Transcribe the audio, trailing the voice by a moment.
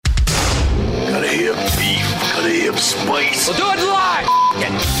of spice. We'll do it live.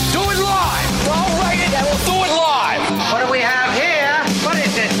 Do it live. I'll write it and we'll do it live. What do we have here? What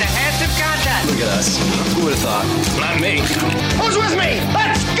is this? The handsome contest. Look at us. Who would have thought? Not me. Who's with me?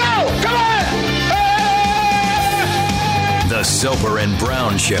 Let's go! Come on! The Soper and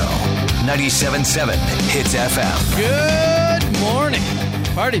Brown Show. 97.7 Hits FM. Good morning,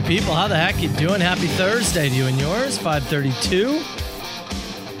 party people. How the heck you doing? Happy Thursday to you and yours. 5:32.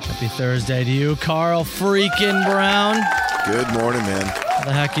 Happy Thursday to you, Carl freaking Brown. Good morning, man. How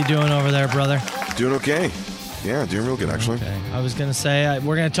the heck you doing over there, brother? Doing okay. Yeah, doing real good, actually. Okay. I was going to say,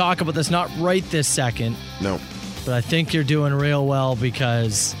 we're going to talk about this not right this second, No. but I think you're doing real well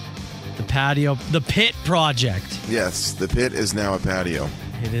because the pit project, Yes, the pit is now a patio.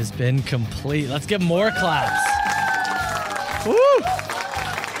 it has been complete. Let's give more claps. Woo!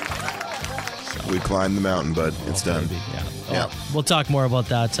 We climbed the mountain, but it's done. Baby. Yeah. Yeah. We'll talk more about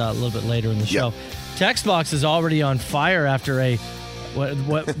that a little bit later in the show. Yep. Text box is already on fire after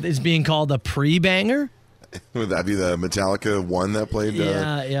what is being called a pre-banger. Would that be the Metallica one that played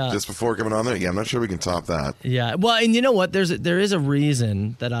Yeah. just before coming on there? Yeah, I'm not sure we can top that. Yeah. Well, and you know what? There is a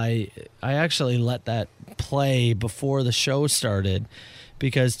reason that I actually let that play before the show started,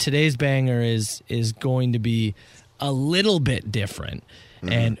 because today's banger is going to be a little bit different.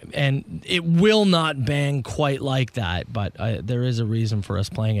 And it will not bang quite like that, but there is a reason for us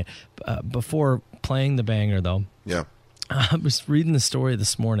playing it. Before playing the banger, though, Yeah. I was reading the story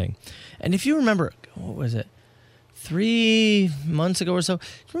this morning, and if you remember, what was it, 3 months ago or so?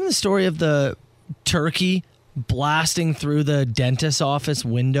 Remember the story of the turkey blasting through the dentist's office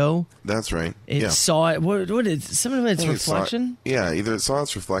window? That's right. It yeah. saw it. What is some of its I think it saw- reflection? yeah, either it saw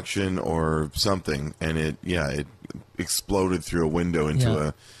its reflection or something, and it exploded through a window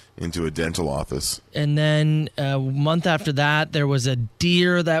into a dental office. And then a month after that, there was a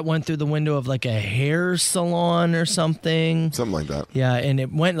deer that went through the window of like a hair salon or something. Something like that. Yeah, and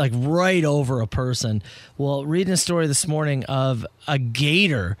it went like right over a person. Well, reading a story this morning of a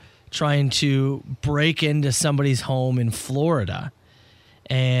gator trying to break into somebody's home in Florida,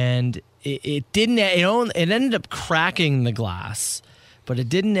 and it ended up cracking the glass, but it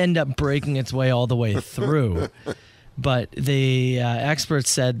didn't end up breaking its way all the way through. But the experts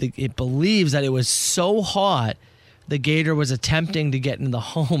said that it believes that it was so hot, the gator was attempting to get into the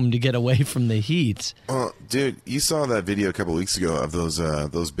home to get away from the heat. Well, dude, you saw that video a couple weeks ago of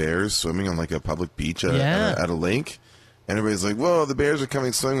those bears swimming on like a public beach at a lake, and everybody's like, "Whoa, the bears are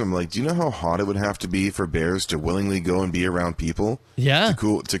coming swimming." I'm like, do you know how hot it would have to be for bears to willingly go and be around people? Yeah,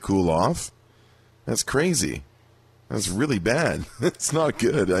 to cool off. That's crazy. That's really bad. It's not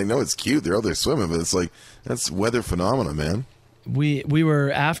good. I know it's cute. They're out there swimming, but it's like, that's weather phenomena, man. We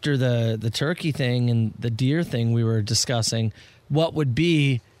were after the turkey thing and the deer thing, we were discussing what would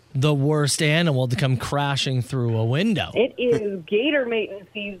be the worst animal to come crashing through a window. It is gator mating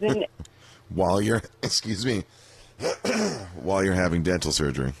season. While you're having dental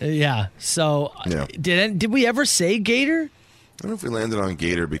surgery. Yeah. So Yeah. did we ever say gator? I don't know if we landed on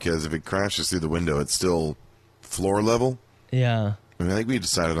gator, because if it crashes through the window, it's still floor level. Yeah. I mean, I think we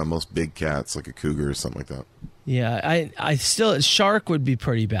decided on most big cats, like a cougar or something like that. Yeah. I still, shark would be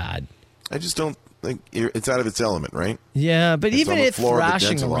pretty bad. I just don't think it's out of its element, right? Yeah, but It's even on the it floor of the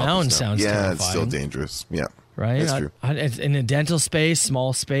thrashing dental around office now. sounds Yeah, terrifying. it's still dangerous. Yeah. Right? That's true. It's in a dental space,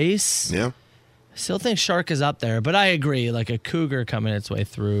 small space. Yeah. I still think shark is up there, but I agree, like a cougar coming its way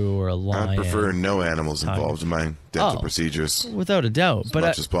through or a lion. I prefer no animals involved in my dental procedures Without a doubt. as But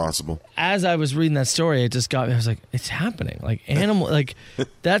much as possible. as I was reading that story, it just got me. I was like, it's happening. Like animal, like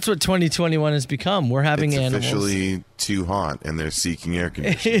that's what 2021 has become. We're having It's animals. officially too hot, and they're seeking air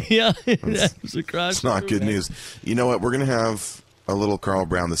conditioning. Yeah, that's across It's not the good room. news. You know what? We're going to have a little Carl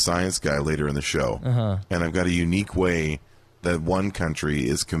Brown, the science guy, later in the show. And I've got a unique way that one country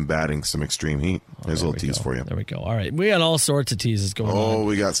is combating some extreme heat. There's a little tease for you. There we go. All right. We got all sorts of teases going on. Oh,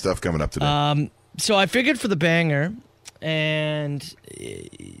 we got stuff coming up today. So I figured for the banger and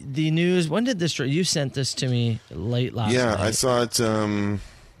the news. When did this? You sent this to me late last night. I saw it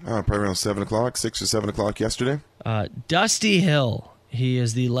probably around 7 o'clock, 6 or 7 o'clock yesterday. Dusty Hill. He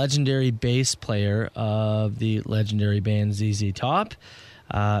is the legendary bass player of the legendary band ZZ Top.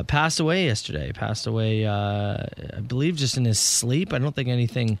 Passed away yesterday. Passed away, I believe, just in his sleep. I don't think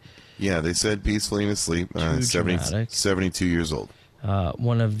anything. Yeah, they said peacefully in his sleep. 72 years old.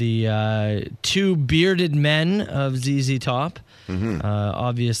 One of the two bearded men of ZZ Top.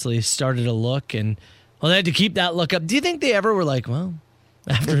 Obviously started a look, and well, they had to keep that look up. Do you think they ever were like, well,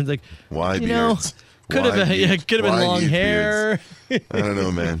 after like, Why you know, beards? Could have been long hair. I don't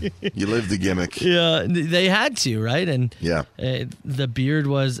know, man. You lived the gimmick. Yeah, they had to, right? And yeah, the beard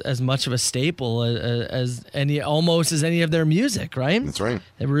was as much of a staple as any of their music, right? That's right.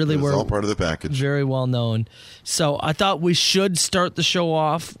 They really were all part of the package. Very well known. So I thought we should start the show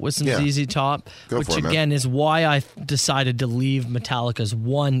off with some ZZ Top, which again is why I decided to leave Metallica's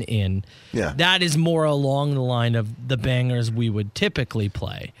One in. Yeah, that is more along the line of the bangers we would typically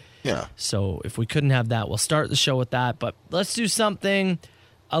play. Yeah. So if we couldn't have that, we'll start the show with that. But let's do something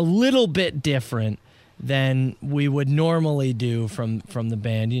a little bit different than we would normally do from the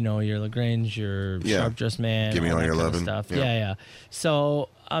band. You know, your LaGrange, your Sharp Dressed Man. Give me all your lovin'. Stuff. Yeah. So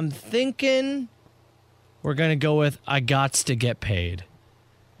I'm thinking we're going to go with I Gots to Get Paid,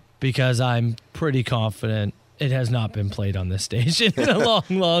 because I'm pretty confident it has not been played on this station in a long,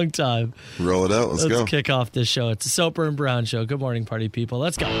 long time. Roll it out. Let's go. Let's kick off this show. It's a Soper and Brown show. Good morning, party people.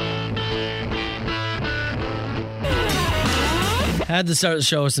 Let's go. Had to start the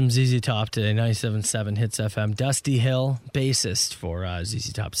show with some ZZ Top today. 97.7 Hits FM. Dusty Hill, bassist for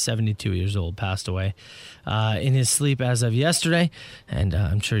ZZ Top, 72 years old, passed away in his sleep as of yesterday. And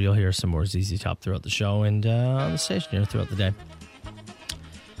I'm sure you'll hear some more ZZ Top throughout the show and on the station here throughout the day.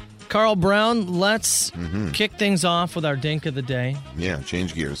 Carl Brown, let's kick things off with our Dink of the Day. Yeah,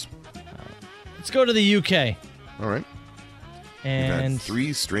 change gears. Let's go to the UK. All right. And we've had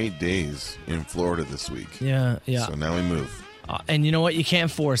 3 straight days in Florida this week. Yeah. So now we move. And you know what? You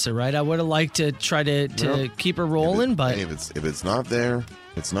can't force it, right? I would have liked to try to keep it rolling, but if it's not there,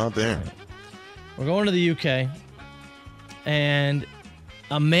 it's not there. We're going to the UK, and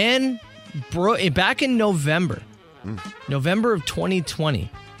a man back in November of 2020.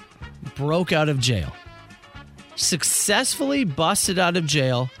 Broke out of jail, successfully busted out of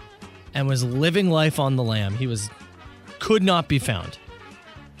jail, and was living life on the lam. He could not be found.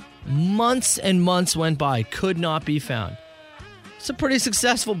 Months and months went by, could not be found. It's a pretty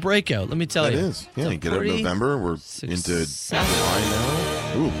successful breakout, let me tell you. It is. Yeah, you get out of November, we're into July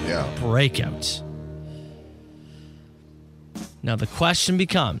now. Ooh, yeah. Breakout. Now the question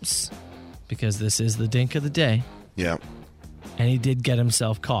becomes, because this is the Dink of the Day. Yeah. And he did get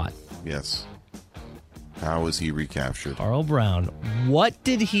himself caught. Yes. How was he recaptured? Carl Brown. What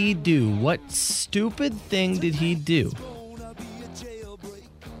did he do? What stupid thing did he do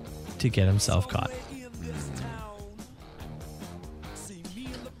to get himself caught?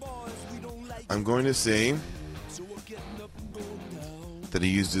 I'm going to say that he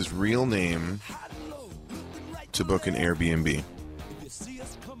used his real name to book an Airbnb.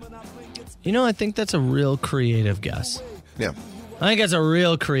 You know, I think that's a real creative guess. Yeah. I think that's a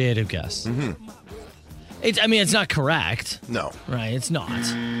real creative guess. Mm-hmm. It's not correct. No. Right, it's not.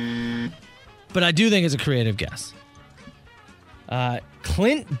 But I do think it's a creative guess.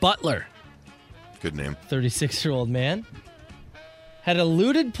 Clint Butler. Good name. 36-year-old man. Had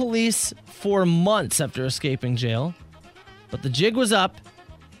eluded police for months after escaping jail. But the jig was up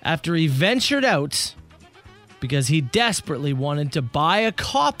after he ventured out because he desperately wanted to buy a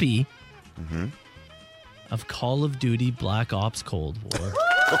copy of Call of Duty Black Ops Cold War.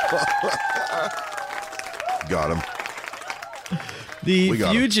 Got him. The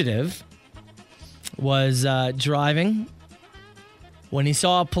fugitive was driving when he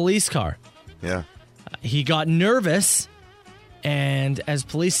saw a police car. Yeah. He got nervous and, as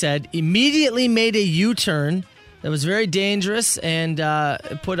police said, immediately made a U-turn that was very dangerous and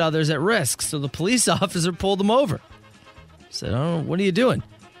put others at risk. So the police officer pulled him over. Said, "Oh, what are you doing?"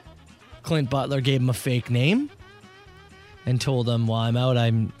 Clint Butler gave him a fake name and told him, "While I'm out,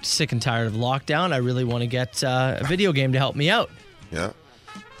 I'm sick and tired of lockdown. I really want to get a video game to help me out." Yeah.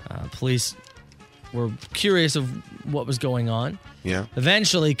 Police were curious of what was going on. Yeah.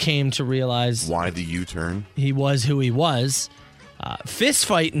 Eventually came to realize why the U-turn. He was who he was. Fist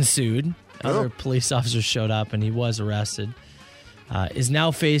fight ensued. Other police officers showed up and he was arrested. Is now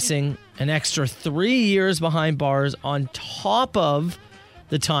facing an extra 3 years behind bars on top of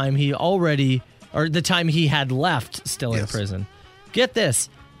the time he had left still in prison. Get this.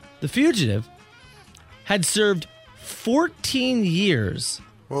 The fugitive had served 14 years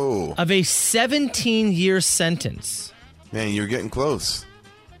of a 17-year sentence. Man, you're getting close.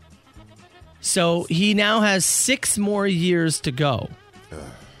 So he now has 6 more years to go.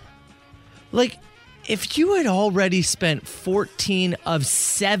 Like, if you had already spent 14 of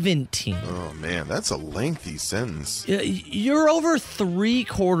 17. Oh, man, that's a lengthy sentence. You're over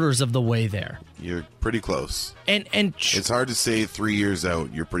 3/4 of the way there. You're pretty close. And it's hard to say 3 years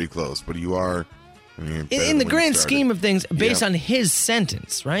out, you're pretty close, but you are In the grand scheme of things, based on his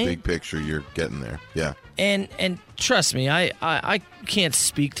sentence, right? Big picture, you're getting there. Yeah. And trust me, I can't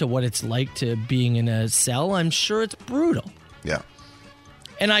speak to what it's like to being in a cell. I'm sure it's brutal. Yeah.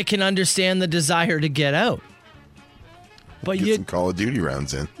 And I can understand the desire to get out. But Get some Call of Duty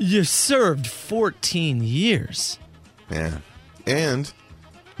rounds in. You served 14 years. Yeah. And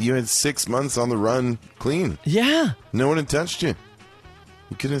you had 6 months on the run clean. Yeah. No one had touched you.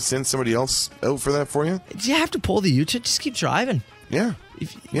 You couldn't have sent somebody else out for that for you? Did you have to pull the U-turn? Just keep driving. Yeah.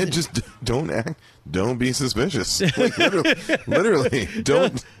 Just don't act. Don't be suspicious. Like, literally,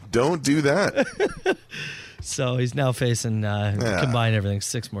 don't do that. So he's now facing, combine everything,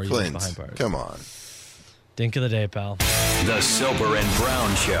 6 more years behind bars. Come on. Dink of the day, pal. The Soper and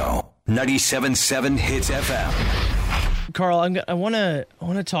Brown Show. 97.7 Hits FM. Carl, I want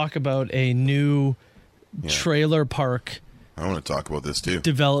to talk about a new trailer park. I want to talk about this too.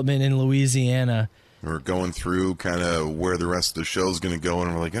 Development in Louisiana. We're going through kind of where the rest of the show is going to go,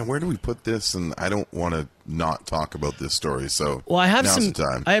 and we're like, where do we put this? And I don't want to not talk about this story. So, well, I have now's the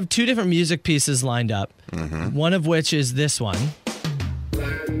time. I have 2 different music pieces lined up. Mm-hmm. One of which is this one.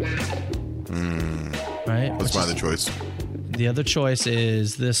 Right? What's my other choice? The other choice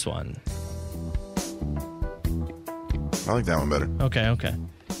is this one. I like that one better. Okay.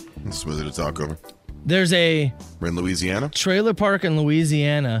 It's smoother to talk over. There's a... We're in Louisiana? Trailer park in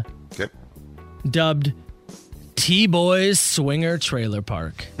Louisiana. Okay. Dubbed T-Boys Swinger Trailer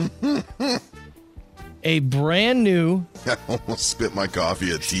Park. A brand new... I almost spit my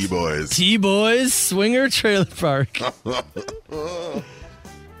coffee at T-Boys. T-Boys Swinger Trailer Park.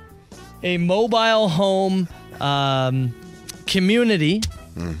 A mobile home community.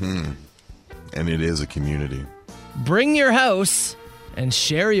 Mm-hmm. And it is a community. Bring your house and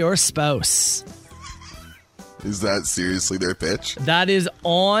share your spouse. Is that seriously their pitch? That is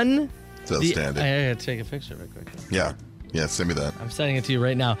on... It's outstanding. I gotta take a picture of it quick. Yeah, send me that. I'm sending it to you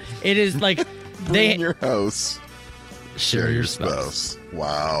right now. It is like... Bring your house... Share your spouse.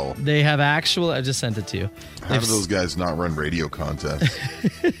 Wow. They have actual... I just sent it to you. How do those guys not run radio contests?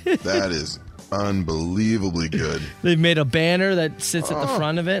 That is unbelievably good. They've made a banner that sits at the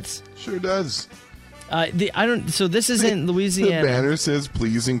front of it. Sure does. So this is in Louisiana. The banner says,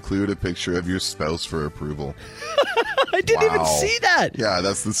 please include a picture of your spouse for approval. I didn't even see that. Yeah,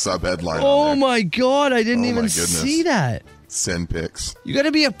 that's the sub-headline. Oh my God, I didn't even see that. Send pics. You got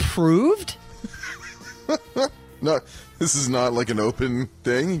to be approved? No, this is not like an open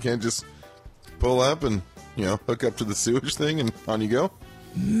thing. You can't just pull up and, hook up to the sewage thing and on you go.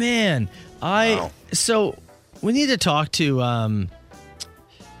 Man, so we need to talk to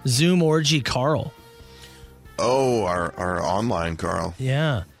Zoom Orgy Carl. Oh, our online Carl.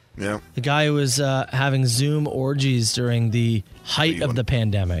 Yeah. Yeah. The guy who was having Zoom orgies during the height of the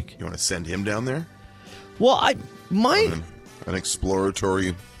pandemic. You want to send him down there? Well, an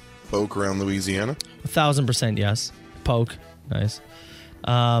exploratory poke around Louisiana? 1,000% yes. Poke. Nice.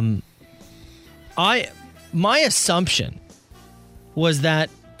 My assumption was that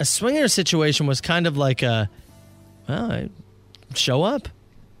a swinger situation was kind of like show up.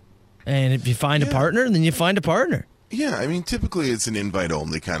 And if you find a partner, then you find a partner. Yeah, I mean, typically it's an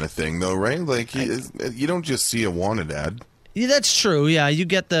invite-only kind of thing, though, right? Like, you don't just see a wanted ad. Yeah, that's true. Yeah, you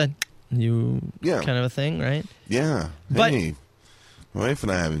get kind of a thing, right? Yeah. But, hey, my wife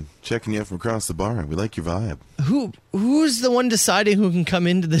and I have been checking you out from across the bar. We like your vibe. Who's the one deciding who can come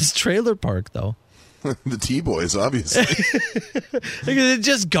into this trailer park, though? The T-Boys, obviously. It's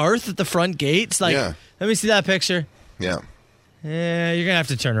just Garth at the front gate. It's like, let me see that picture. Yeah. Yeah, you're going to have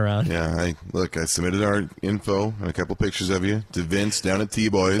to turn around. Yeah, I submitted our info and a couple pictures of you to Vince down at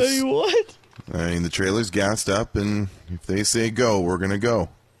T-Boys. Hey, what? I mean, the trailer's gassed up, and if they say go, we're going to go.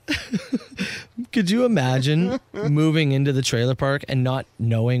 Could you imagine moving into the trailer park and not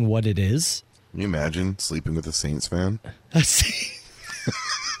knowing what it is? Can you imagine sleeping with a Saints fan?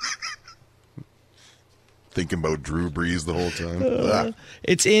 Thinking about Drew Brees the whole time.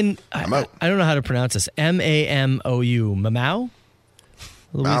 It's in... I'm out. I don't know how to pronounce this. Mamou. Mamou?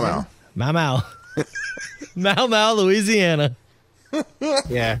 Mamou. Mamou. Mamou, Louisiana.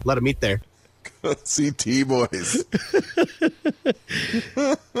 Yeah, let him eat there. See T-Boys.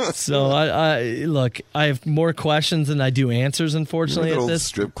 So, look, I have more questions than I do answers, unfortunately. Remember that old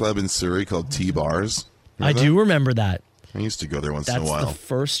strip club in Surrey called T-Bars? I do remember that. I used to go there once in a while. That's the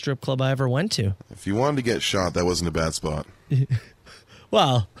first strip club I ever went to. If you wanted to get shot, that wasn't a bad spot.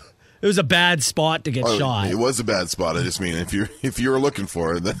 Well, it was a bad spot to get shot. It was a bad spot. I just mean, if you were looking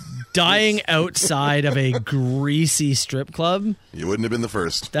for it, then dying outside of a greasy strip club, you wouldn't have been the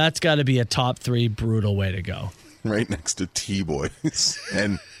first. That's got to be a top 3 brutal way to go. right next to T-Boys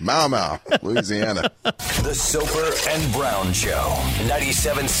and Mau Mau, Louisiana. The Soper and Brown Show.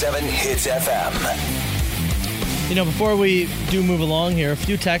 97.7 Hits FM. You know, before we do move along here, a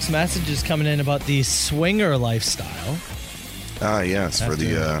few text messages coming in about the swinger lifestyle. Yes, for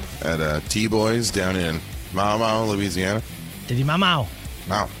the at T-Boys down in Mau Mau, Louisiana. Diddy Mau Mau.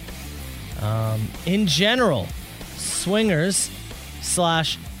 Wow. In general, swingers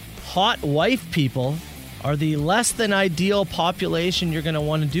 / hot wife people are the less than ideal population you're going to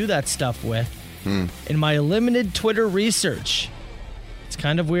want to do that stuff with. In my limited Twitter research, it's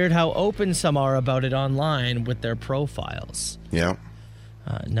kind of weird how open some are about it online with their profiles. Yeah.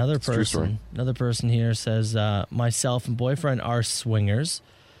 Another person here says, myself and boyfriend are swingers.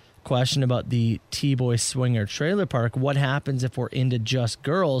 Question about the T-Boy Swinger trailer park. What happens if we're into just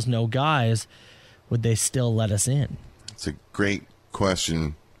girls, no guys? Would they still let us in? It's a great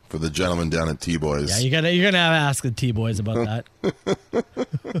question for the gentleman down at T-Boys. Yeah, you're gonna have to ask the T-Boys about that.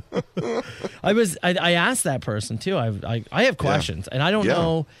 I asked that person too. I have questions, and I don't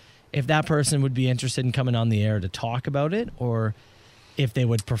know if that person would be interested in coming on the air to talk about it, or if they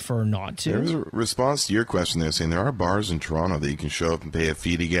would prefer not to. There's a response to your question there saying there are bars in Toronto that you can show up and pay a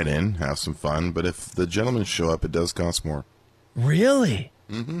fee to get in, have some fun, but if the gentlemen show up, it does cost more. Really?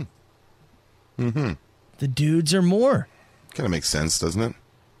 Mm-hmm. Mm-hmm. The dudes are more. Kind of makes sense, doesn't it?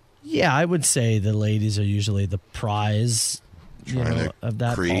 Yeah, I would say the ladies are usually the prize of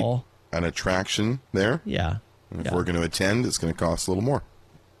that ball. An attraction there. Yeah. And if we're going to attend, it's going to cost a little more.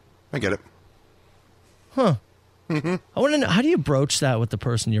 I get it. Huh. Mm-hmm. I want to know, how do you broach that with the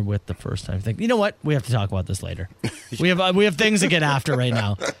person you're with the first time? Think, you know what? We have to talk about this later. We have things to get after right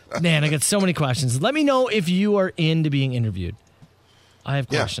now. Man, I get so many questions. Let me know if you are into being interviewed. I have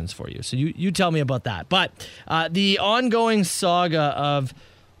questions for you. So you tell me about that. But the ongoing saga of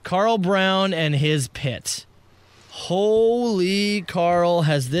Carl Brown and his pit. Holy Carl,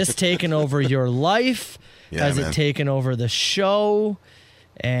 has this taken over your life? Has it taken over the show?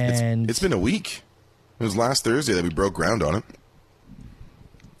 And it's been a week. It was last Thursday that we broke ground on it.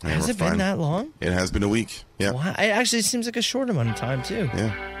 Has it been that long? It has been a week. Yeah. Well, it actually seems like a short amount of time, too.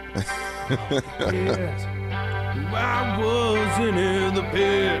 Yeah. I was in the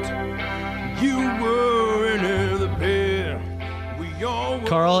pit. You were in the pit. We all were.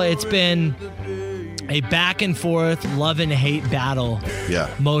 Carl, it's been a back and forth love and hate battle. Yeah.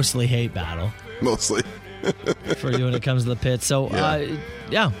 Mostly hate battle. Mostly. For you when it comes to the pit. So,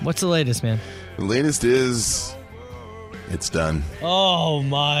 what's the latest, man? The latest is it's done. Oh,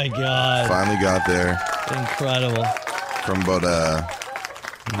 my God. Finally got there. Incredible. From about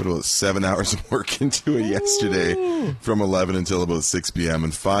 7 hours of work into it yesterday, from 11 until about 6 p.m.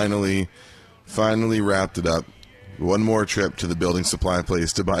 And finally wrapped it up. One more trip to the building supply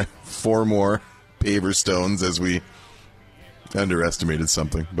place to buy 4 more paver stones as we underestimated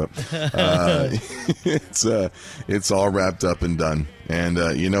something, but it's all wrapped up and done. And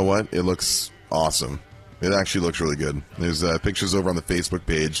you know what? It looks awesome. It actually looks really good. There's pictures over on the Facebook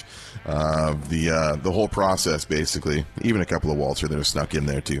page of the whole process, basically. Even a couple of Walter that are snuck in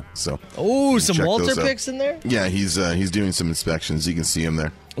there too. So some Walter pics in there? Yeah, he's doing some inspections. You can see him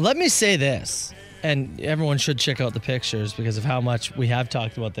there. Let me say this, and everyone should check out the pictures because of how much we have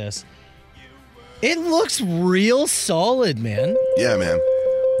talked about this. It looks real solid, man. Yeah, man.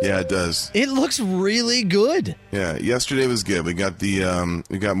 Yeah, it does. It looks really good. Yeah, yesterday was good. We got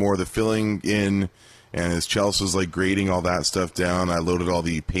we got more of the filling in, and as Chelsea was like grading all that stuff down, I loaded all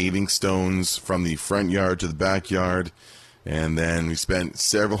the paving stones from the front yard to the backyard, and then we spent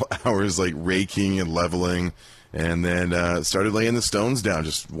several hours like raking and leveling, and then started laying the stones down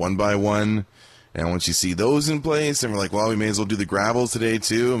just one by one. And once you see those in place, and we're like, well, we may as well do the gravel today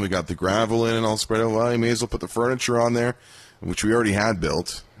too, and we got the gravel in and all spread out. Well, we may as well put the furniture on there, which we already had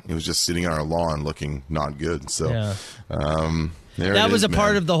built. It was just sitting on our lawn looking not good. So that was a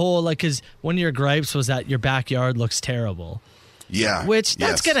part of the whole, like, because one of your gripes was that your backyard looks terrible. Yeah. Which,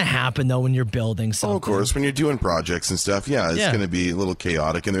 that's going to happen, though, when you're building something. Oh, of course. When you're doing projects and stuff, it's going to be a little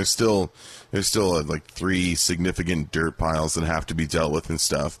chaotic. And there's still like 3 significant dirt piles that have to be dealt with and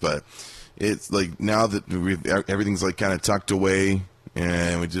stuff. But it's like now that everything's like kind of tucked away,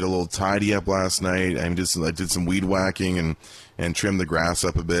 and we did a little tidy up last night. I did some weed whacking and trimmed the grass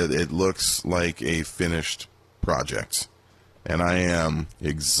up a bit. It looks like a finished project, and I am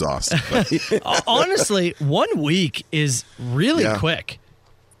exhausted. Honestly, 1 week is really quick.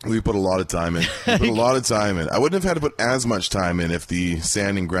 We put a lot of time in. I wouldn't have had to put as much time in if the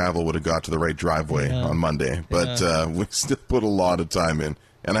sand and gravel would have got to the right driveway on Monday, but we still put a lot of time in.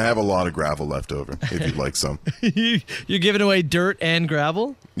 And I have a lot of gravel left over, if you'd like some. You're giving away dirt and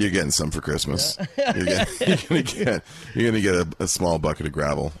gravel? You're getting some for Christmas. Yeah. You're gonna get a small bucket of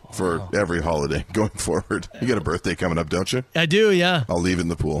gravel for every holiday going forward. You got a birthday coming up, don't you? I do, yeah. I'll leave it in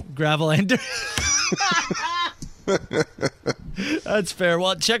the pool. Gravel and dirt. That's fair.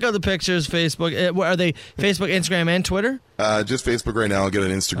 Well, check out the pictures. Facebook. Are they Facebook, Instagram, and Twitter? Just Facebook right now. I'll get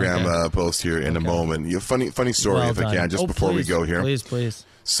an Instagram post here in a moment. Funny story, if I can, just before we go here. Please.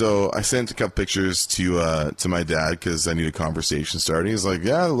 So I sent a couple pictures to my dad because I need a conversation started. He's like,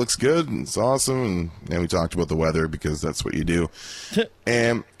 "Yeah, it looks good. It's awesome." And we talked about the weather because that's what you do.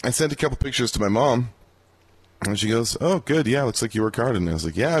 And I sent a couple pictures to my mom, and she goes, "Oh, good. Yeah, looks like you worked hard." And I was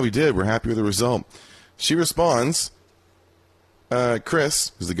like, "Yeah, we did. We're happy with the result." She responds,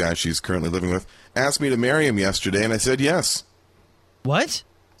 Chris, who's the guy she's currently living with, asked me to marry him yesterday, and I said yes. What?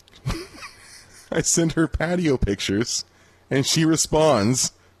 I sent her patio pictures, and she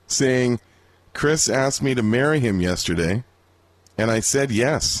responds saying, Chris asked me to marry him yesterday, and I said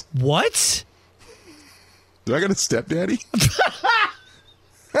yes. What? Do I got a stepdaddy?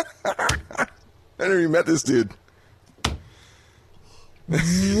 I never even met this dude.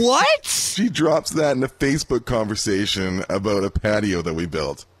 What? She drops that in a Facebook conversation about a patio that we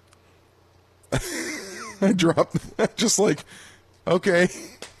built. I dropped that just like, okay.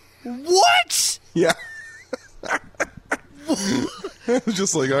 What? Yeah. I was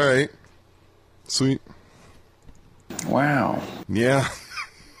just like, all right. Sweet. Wow. Yeah.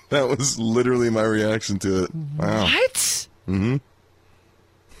 That was literally my reaction to it. Wow. What? Mm-hmm.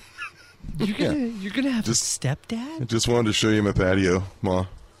 You're gonna have a stepdad? I just wanted to show you my patio, Ma.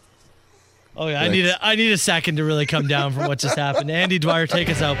 Oh yeah, Thanks. I need a second to really come down from what just happened. Andy Dwyer, take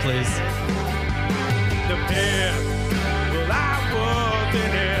us out, please. The pair. Well, I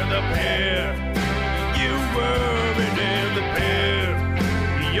wasn't in the pair. You weren't in the pair.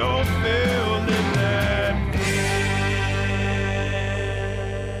 You're still in that pair.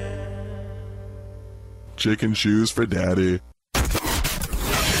 Chicken shoes for daddy.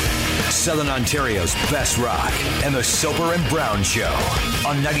 Southern Ontario's best rock and the Soper and Brown Show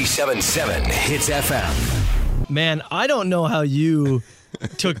on 97.7 Hits FM. Man, I don't know how you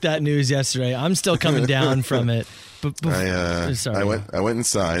took that news yesterday. I'm still coming down from it. But I went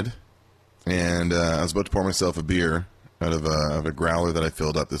inside, and I was about to pour myself a beer out of a growler that I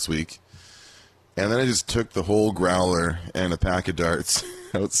filled up this week, and then I just took the whole growler and a pack of darts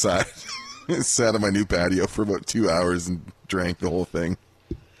outside, sat on my new patio for about 2 hours, and drank the whole thing.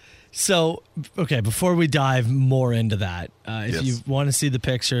 So, okay, before we dive more into that, if you want to see the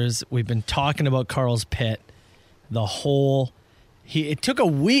pictures, we've been talking about Carl's Pit. It took a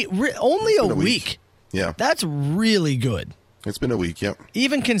week, only a week. Yeah. That's really good. It's been a week, yep.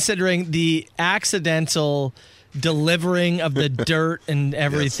 Even considering the accidental delivering of the dirt and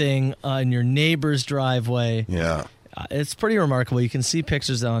everything in your neighbor's driveway. Yeah. It's pretty remarkable. You can see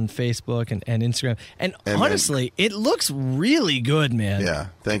pictures on Facebook and Instagram. And honestly, it looks really good, man. Yeah,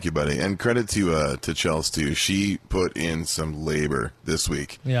 thank you, buddy. And credit to Chelsea, too. She put in some labor this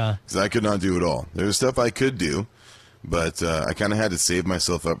week. Yeah. Because I could not do it all. There's stuff I could do, but I kind of had to save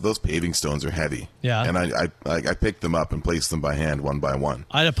myself up. Those paving stones are heavy. Yeah. And I picked them up and placed them by hand, one by one.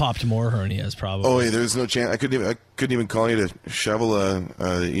 I'd have popped more hernias, probably. Oh, yeah, there's no chance. I couldn't even call you to shovel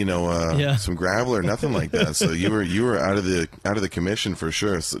some gravel or nothing like that. So you were out of the commission for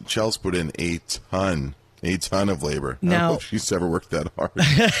sure. So Chelsea put in a ton of labor. Now, I don't know if she's ever worked that hard.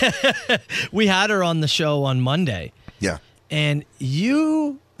 We had her on the show on Monday. Yeah. And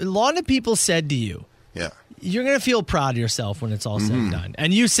a lot of people said to you, yeah, you're going to feel proud of yourself when it's all said and done.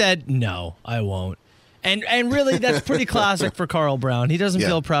 And you said, no, I won't. And really, that's pretty classic for Carl Brown. He doesn't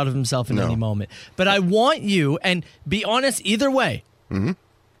feel proud of himself in any moment. But I want you, and be honest, either way,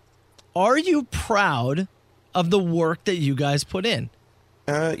 are you proud of the work that you guys put in?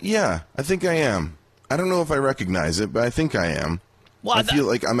 Yeah, I think I am. I don't know if I recognize it, but I think I am. Well, I feel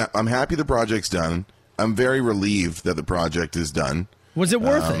like I'm happy the project's done. I'm very relieved that the project is done. Was it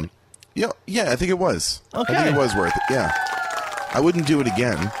worth it? Yeah, I think it was. Okay. I think it was worth it, yeah. I wouldn't do it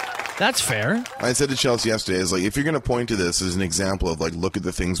again. That's fair. I said to Chelsea yesterday, is like, if you're going to point to this as an example of, like, look at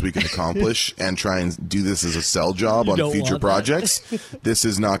the things we can accomplish and try and do this as a sell job on future projects, this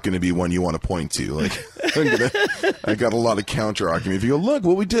is not going to be one you want to point to. Like, I got a lot of counter argument. If you go, look,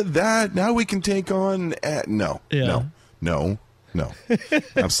 well, we did that, now we can take on... No,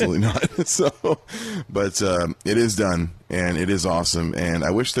 absolutely not. So, but it is done, and it is awesome. And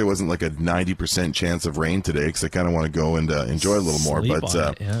I wish there wasn't like a 90% chance of rain today, because I kind of want to go and enjoy a little more. But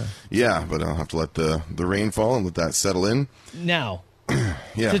but I'll have to let the rain fall and let that settle in. Now,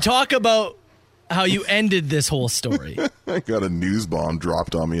 to talk about how you ended this whole story. I got a news bomb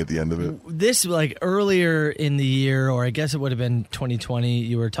dropped on me at the end of it. This, like, earlier in the year, or I guess it would have been 2020,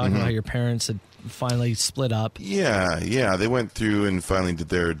 you were talking about how your parents had finally split up. Yeah. They went through and finally did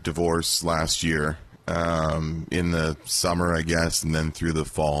their divorce last year, in the summer, I guess, and then through the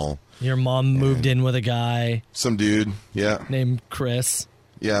fall. Your mom moved in with a guy. Some dude, yeah. Named Chris.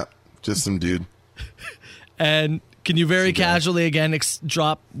 Yeah, just some dude. And can you very casually again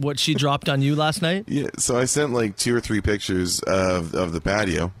drop what she dropped on you last night? Yeah, so I sent like 2 or 3 pictures of the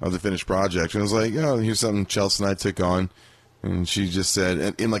patio, of the finished project, and I was like, oh, here's something Chelsea and I took on. And she just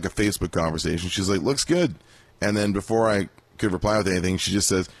said, in like a Facebook conversation, she's like, looks good. And then before I could reply with anything, she just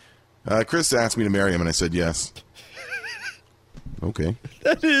says, Chris asked me to marry him, and I said yes. Okay.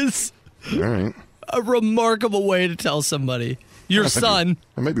 That is all right. A remarkable way to tell somebody. Your son.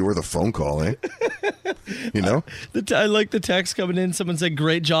 That might be worth a phone call, eh? You know? I like the text coming in. Someone said,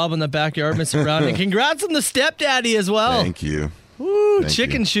 great job on the backyard, Mr. Brown. And congrats on the stepdaddy as well. Thank you. Woo,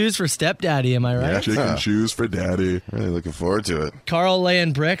 chicken shoes for stepdaddy, am I right? Yeah, chicken shoes for daddy. Really looking forward to it. Carl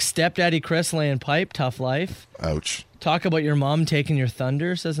laying bricks, stepdaddy Chris laying pipe. Tough life. Ouch. Talk about your mom taking your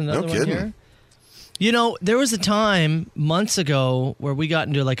thunder, says another one kidding. here. You know, there was a time months ago where we got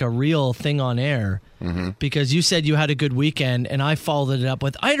into like a real thing on air because you said you had a good weekend, and I followed it up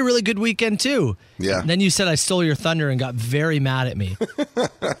with, I had a really good weekend too. Yeah. And then you said I stole your thunder and got very mad at me.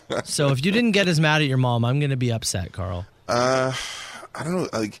 So if you didn't get as mad at your mom, I'm going to be upset, Carl. I don't know.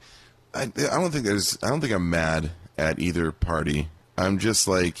 Like, I don't think I'm mad at either party. I'm just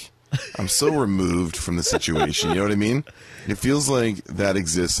like, I'm so removed from the situation. You know what I mean? It feels like that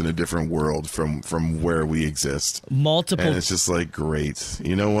exists in a different world from where we exist. Multiple. And it's just like, great.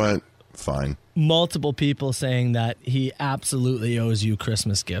 You know what? Fine. Multiple people saying that he absolutely owes you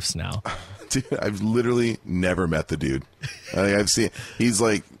Christmas gifts now. Dude, I've literally never met the dude. I've seen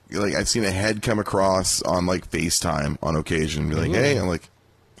I've seen a head come across on like FaceTime on occasion, be like, hey, I'm like,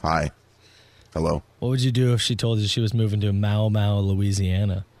 hi, hello. What would you do if she told you she was moving to Mau Mau,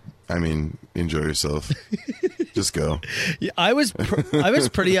 Louisiana? I mean, enjoy yourself. Just go. Yeah, I was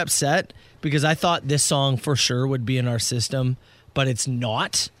pretty upset because I thought this song for sure would be in our system, but it's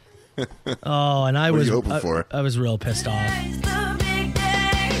not. Oh, and I What was are you hoping for? I was real pissed off.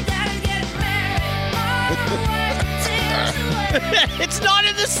 It's not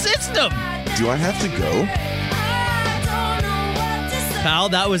in the system. Do I have to go? Pal,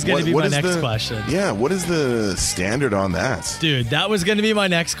 that was going to be my next question. Yeah, what is the standard on that? Dude, that was going to be my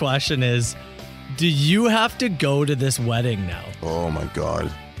next question is, do you have to go to this wedding now? Oh, my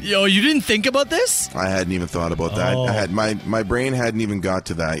God. Yo, you didn't think about this? I hadn't even thought about that. Oh. I had my brain hadn't even got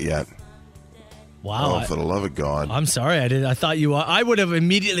to that yet. Wow. Oh, for the love of God. I'm sorry. I thought I would have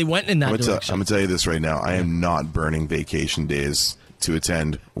immediately went in that direction. I'm going to tell you this right now. I am not burning vacation days to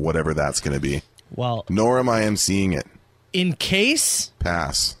attend whatever that's going to be. Well, nor am I emceeing it. In case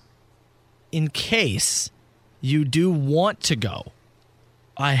you do want to go,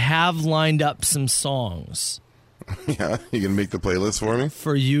 I have lined up some songs. Yeah, you going to make the playlist for me?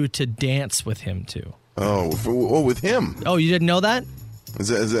 For you to dance with him to. Oh, with him? Oh, you didn't know that? Is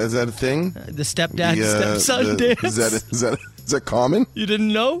that a thing? The stepdad, stepson dance? Is that common? You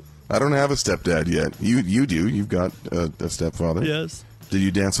didn't know? I don't have a stepdad yet. You do. You've got a stepfather. Yes. Did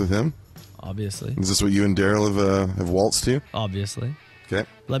you dance with him? Obviously. Is this what you and Daryl have waltzed to? Obviously. Okay.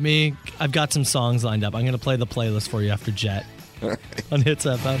 I've got some songs lined up. I'm going to play the playlist for you after Jet on Hits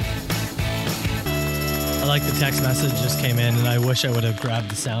FM. I like the text message just came in, and I wish I would have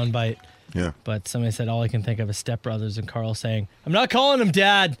grabbed the soundbite. Yeah. But somebody said, all I can think of is Step Brothers, and Carl saying, I'm not calling him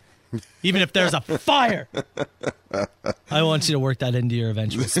Dad, even if there's a fire. I want you to work that into your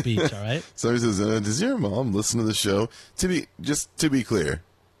eventual speech, all right? Somebody says, does your mom listen to the show? To be clear,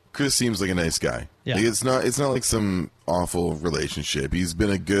 Chris seems like a nice guy. Yeah. Like, it's not like some awful relationship. He's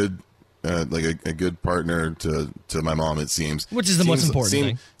been a good a good partner to my mom, it seems. Which is the most important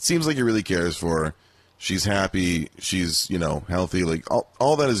thing. Seems like he really cares for her. She's happy. She's, healthy. Like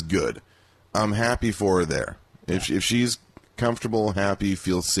all that is good. I'm happy for her there. If she's comfortable, happy,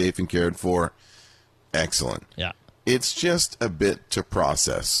 feels safe and cared for, excellent. Yeah. It's just a bit to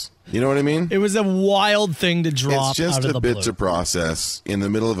process. You know what I mean? It was a wild thing to drop. It's just out of a the bit blue. to process in the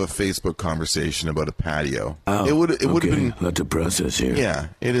middle of a Facebook conversation about a patio. Oh, it would have been a lot to process here. Yeah,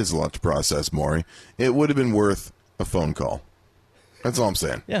 it is a lot to process, Maury. It would have been worth a phone call. That's all I'm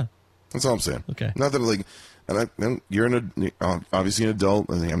saying. Yeah. That's all I'm saying. Okay. Not that you're obviously an adult.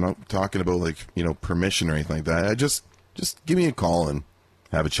 I'm not talking about permission or anything like that. I just give me a call and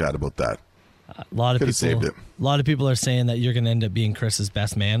have a chat about that. A lot of Could've saved it. A lot of people are saying that you're going to end up being Chris's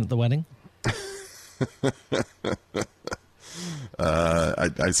best man at the wedding.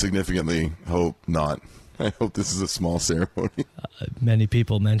 I significantly hope not. I hope this is a small ceremony. Many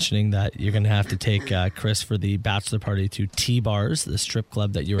people mentioning that you're going to have to take Chris for the bachelor party to T-Bars, the strip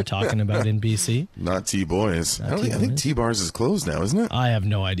club that you were talking about in BC. Not T-Boys. I think T-Bars is closed now, isn't it? I have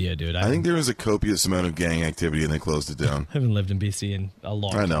no idea, dude. I think there was a copious amount of gang activity and they closed it down. I haven't lived in BC in a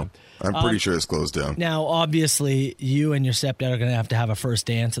long time. I know. I'm pretty sure it's closed down. Now, obviously, you and your stepdad are going to have a first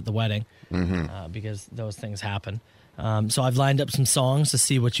dance at the wedding because those things happen. So I've lined up some songs to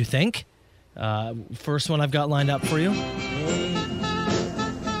see what you think. First one I've got lined up for you.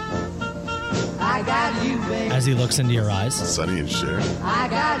 I got you, babe. As he looks into your eyes. Sonny and Cher. I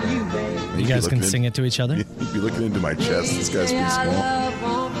got you, babe. You guys can sing it to each other? You'd be looking into my chest. This guy's pretty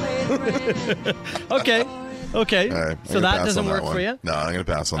small. Okay. All right, So that doesn't work for you? No, I'm going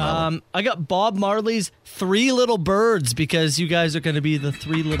to pass on that one. I got Bob Marley's Three Little Birds because you guys are going to be the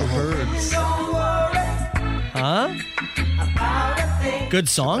Three Little Birds. Huh? Good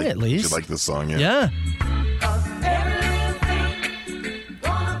song, at least. You like this song, yeah? Yeah.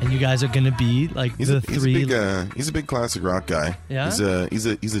 And you guys are going to be like He's a big classic rock guy. Yeah? He's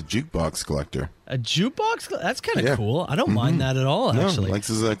a jukebox collector. A jukebox? That's kind of cool. I don't mind that at all, actually. Likes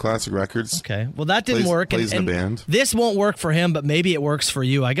his classic records. Okay. Well, that didn't work. Plays in a band. This won't work for him, but maybe it works for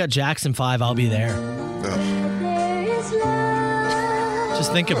you. I got Jackson 5. I'll be there.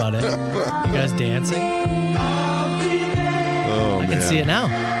 Just think about it. You guys dancing? Oh, I can see it now.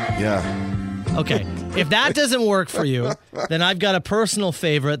 Yeah. Okay. If that doesn't work for you, then I've got a personal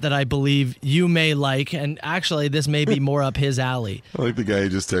favorite that I believe you may like, and actually this may be more up his alley. I like the guy who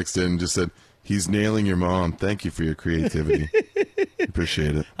just texted in and just said, "He's nailing your mom. Thank you for your creativity."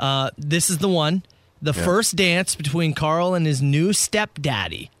 Appreciate it. This is the one. The first dance between Carl and his new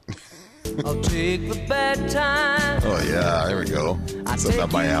stepdaddy. I'll take the bad time. Oh, yeah. There we go. That's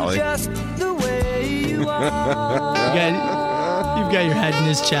up my alley. Just the way you are. You've got your head in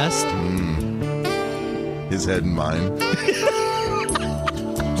his chest. His head in mine.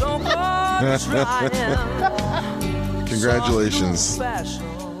 Don't go trying. Congratulations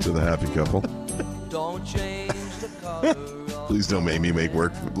to the happy couple. Don't change the color. Please don't make me miss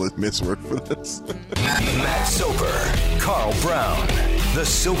work for this. Matt Soper, Carl Brown, The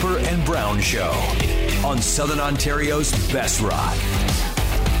Soper and Brown Show on Southern Ontario's best rock.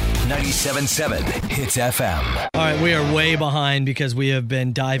 97.7 Hits FM. All right, we are way behind because we have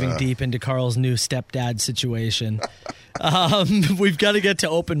been diving deep into Carl's new stepdad situation. We've got to get to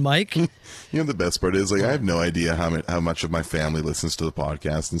open mic. You know, the best part is, I have no idea how much of my family listens to the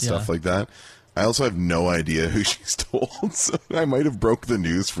podcast and stuff like that. I also have no idea who she's told, so I might have broke the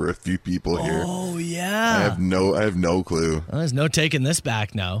news for a few people here. Oh, yeah. I have no clue. Well, there's no taking this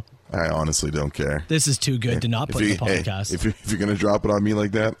back now. I honestly don't care. This is too good to not put in the podcast. If you're going to drop it on me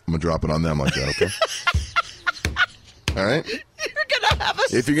like that, I'm going to drop it on them like that, okay? All right? You're going to have a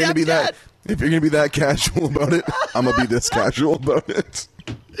If you're going to be that casual about it, I'm going to be this casual about it.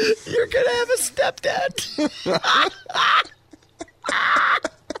 You're going to have a stepdad.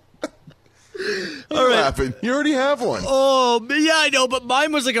 All right. Laughing. You already have one. Oh, yeah, I know, but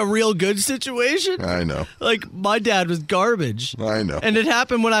mine was like a real good situation. I know. Like, my dad was garbage. I know. And it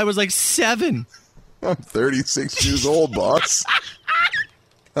happened when I was like 7. I'm 36 years old, boss.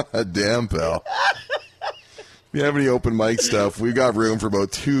 Damn, pal. If you have any open mic stuff, we've got room for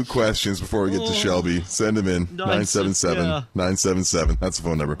about 2 questions before we get to Shelby. Send them in. 977-977. That's the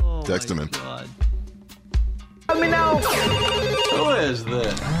phone number. Text them in. God. Let me know. Who is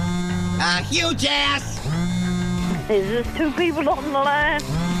this? Huge ass. Is this 2 people on the line?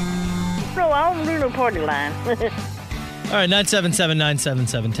 No, I don't do no party line. All right,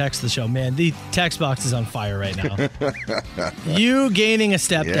 977-977. Text the show. Man, the text box is on fire right now. You gaining a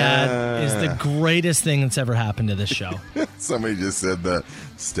stepdad is the greatest thing that's ever happened to this show. Somebody just said that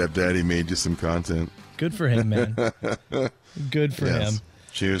stepdaddy made you some content. Good for him, man. Good for him.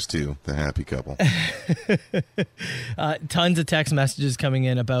 Cheers to the happy couple. Tons of text messages coming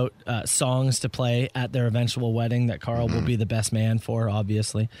in about songs to play at their eventual wedding that Carl will be the best man for,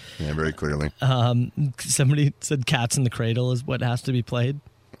 obviously. Yeah, very clearly. Somebody said Cats in the Cradle is what has to be played.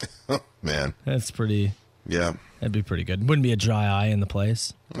 Oh, man. That's pretty... Yeah. That'd be pretty good. Wouldn't be a dry eye in the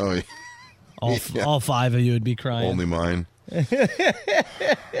place. Oh, yeah. All 5 of you would be crying. Only mine.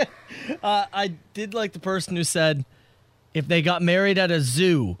 I did like the person who said... If they got married at a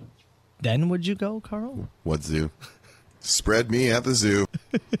zoo, then would you go, Carl? What zoo? Spread me at the zoo.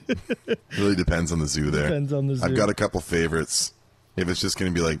 Really depends on the zoo there. Depends on the zoo. I've got a couple favorites. If it's just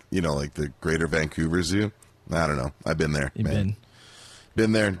going to be like the Greater Vancouver Zoo, I don't know. I've been there. Been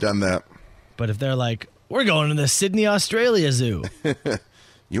there, done that. But if they're like, we're going to the Sydney, Australia Zoo.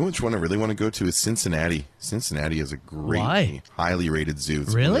 You know which one I really want to go to is Cincinnati. Cincinnati is a great, highly rated zoo.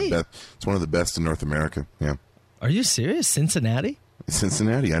 It's really? It's one of the best in North America. Yeah. Are you serious? Cincinnati?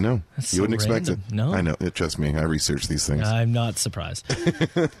 Cincinnati, I know. That's you wouldn't so expect random. it. No. I know. Trust me, I research these things. I'm not surprised.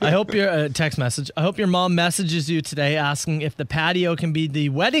 I hope your text message. I hope your mom messages you today asking if the patio can be the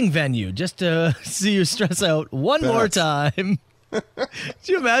wedding venue, just to see you stress out one more time. Could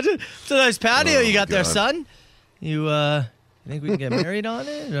you imagine? It's a nice patio you got there, son. You think we can get married on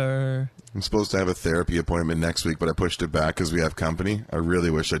it, or? I'm supposed to have a therapy appointment next week, but I pushed it back because we have company. I really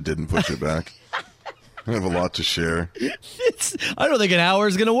wish I didn't push it back. I have a lot to share. I don't think an hour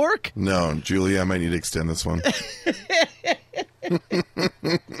is going to work. No, Julia, I might need to extend this one.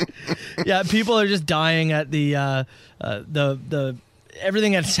 Yeah, people are just dying at the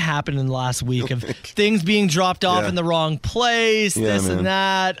everything that's happened in the last week of things being dropped off in the wrong place, and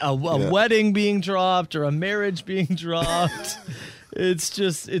that, a wedding being dropped or a marriage being dropped. It's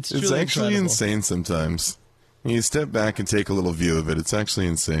truly actually incredible. insane sometimes. When you step back and take a little view of it, it's actually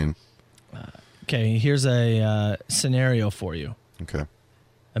insane. Okay, here's a scenario for you. Okay.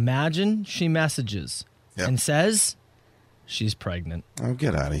 Imagine she messages and says she's pregnant. Oh,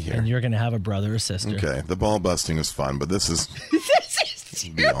 get out of here. And you're going to have a brother or sister. Okay, the ball busting is fun, but this is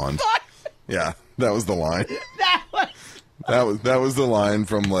beyond. Yeah, that was the line. That was the line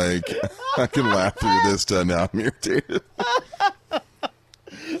from like, I can laugh through this to now I'm irritated.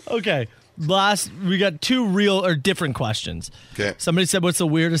 Okay. We got two real or different questions. Okay. Somebody said, what's the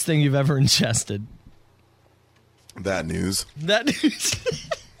weirdest thing you've ever ingested? That news. That news.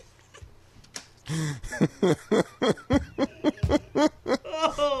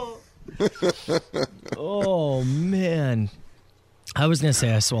 Oh, man. I was going to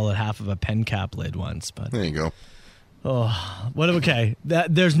say I swallowed half of a pen cap lid once, but there you go. Oh, okay.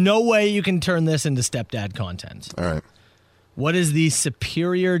 There's no way you can turn this into stepdad content. All right. What is the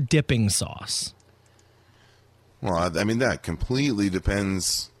superior dipping sauce? Well, I mean, that completely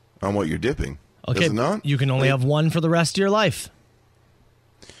depends on what you're dipping. Okay, does it not? You can only have one for the rest of your life.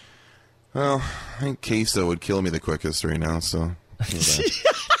 Well, I think queso would kill me the quickest right now, so.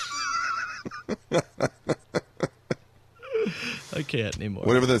 I can't anymore.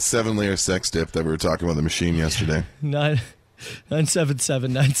 Whatever that 7-layer sex dip that we were talking about the machine yesterday.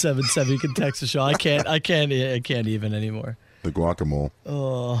 977-977. You can text the show. I can't even anymore. The guacamole.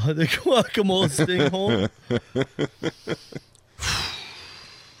 Oh, the guacamole's being home.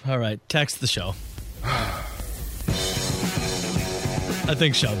 All right, text the show. I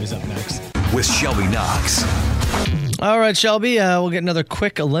think Shelby's up next. With Shelby Knox. All right, Shelby, we'll get another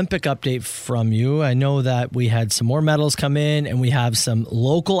quick Olympic update from you. I know that we had some more medals come in, and we have some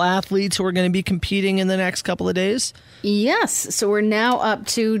local athletes who are going to be competing in the next couple of days. Yes, so we're now up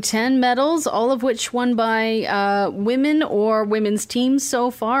to 10 medals, all of which won by women or women's teams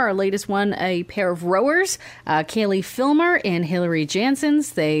so far. Our latest one, a pair of rowers, Kaylee Filmer and Hillary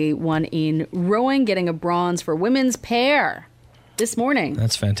Janssens. They won in rowing, getting a bronze for women's pair this morning.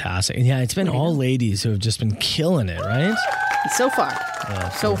 That's fantastic. And yeah, it's been all ladies who have just been killing it, right? So far.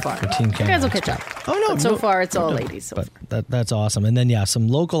 So far. For Team Canada. You guys will catch up. Oh, no. But so far, it's all ladies. But that's awesome. And then, yeah, some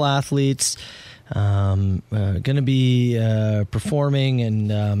local athletes going to be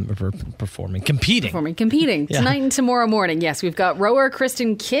competing. Competing tonight and tomorrow morning. Yes, we've got rower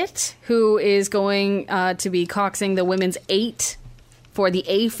Kristen Kitt, who is going to be coxing the women's 8 for the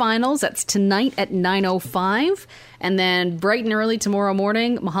A finals. That's tonight at 9:05. And then bright and early tomorrow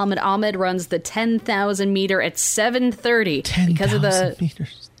morning, Muhammad Ahmed runs the 10,000 meter at 7:30. 10,000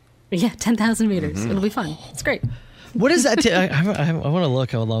 meters. Yeah, 10,000 meters. It'll be fun. It's great. What is that? I want to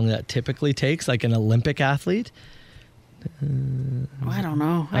look how long that typically takes, like an Olympic athlete. I don't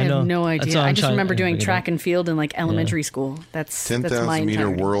know. I have no idea. I just remember doing track and field in like elementary school. That's 10,000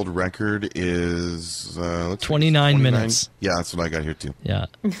 meter world record is 29 minutes. Yeah, that's what I got here too. Yeah.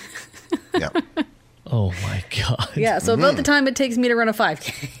 Yeah. Oh my God. Yeah, so about the time it takes me to run a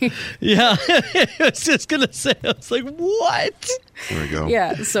 5K. Yeah. I was just going to say, I was like, what? There we go.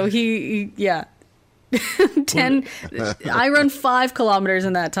 Yeah, so he 10. I run 5 kilometers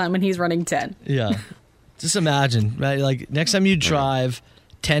in that time and he's running 10. Yeah. Just imagine, right? Like next time you drive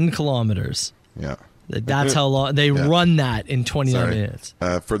 10 kilometers. Yeah. That's how long they run that in 29 minutes.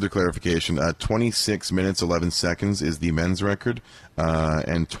 Further clarification, 26 minutes, 11 seconds is the men's record,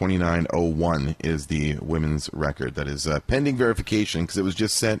 and 29:01 is the women's record. That is pending verification because it was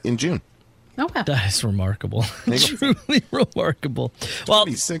just set in June. Okay. That is remarkable. Truly remarkable. Well,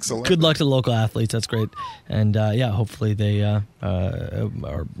 good luck to the local athletes. That's great. And hopefully they are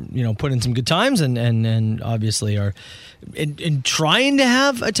put in some good times and obviously are in trying to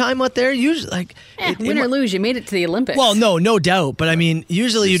have a time out there. Usually, win or lose, you made it to the Olympics. Well, no doubt. But I mean,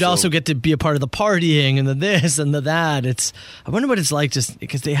 usually you'd also get to be a part of the partying and the this and the that. I wonder what it's like just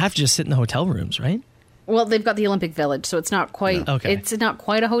because they have to just sit in the hotel rooms, right? Well, they've got the Olympic Village, so it's not quite. Yeah. Okay. It's not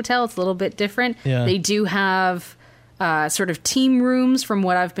quite a hotel. It's a little bit different. Yeah. They do have sort of team rooms, from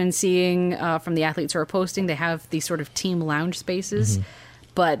what I've been seeing from the athletes who are posting. They have these sort of team lounge spaces,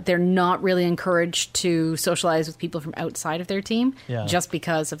 but they're not really encouraged to socialize with people from outside of their team, just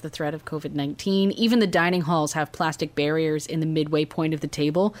because of the threat of COVID-19. Even the dining halls have plastic barriers in the midway point of the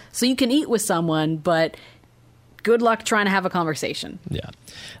table, so you can eat with someone, but good luck trying to have a conversation. Yeah.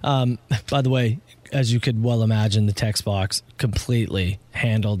 By the way, as you could well imagine, the text box completely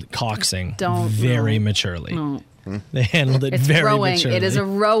handled coxing very maturely. No. They handled it very maturely. It is a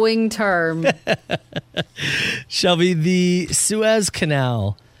rowing term. Shelby, the Suez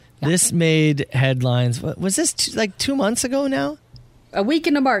Canal. Yeah. This made headlines. Was this 2 months ago now? A week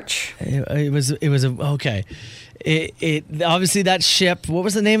into March. It was okay. It obviously that ship. What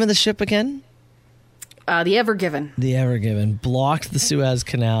was the name of the ship again? The Ever Given. The Ever Given blocked the Suez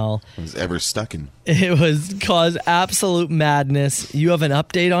Canal. It was ever stucking. It was caused absolute madness. You have an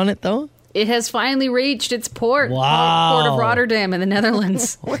update on it, though? It has finally reached its port. Wow. Port of Rotterdam in the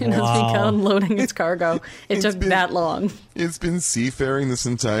Netherlands. It has begun unloading its cargo. It took that long. It's been seafaring this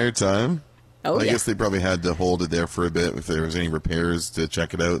entire time? Oh, I guess they probably had to hold it there for a bit if there was any repairs to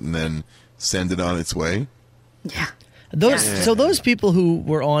check it out and then send it on its way. Yeah. So those people who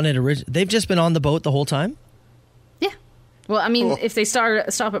were on it originally, they've just been on the boat the whole time? Yeah. Well, I mean, if they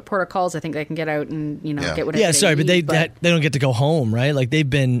stop at Port of Calls, I think they can get out and, get whatever but they don't get to go home, right? Like, they've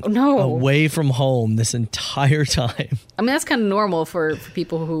been away from home this entire time. I mean, that's kind of normal for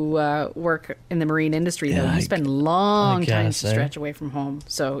people who work in the marine industry, though. You spend long times to stretch away from home.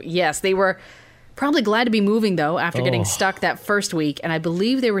 So, yes, they were probably glad to be moving, though, after getting stuck that first week. And I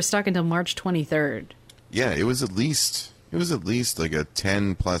believe they were stuck until March 23rd. Yeah, it was at least like a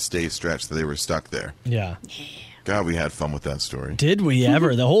 10+ day stretch that they were stuck there. Yeah. God, we had fun with that story. Did we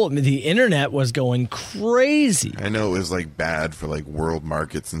ever? The internet was going crazy. I know it was like bad for like world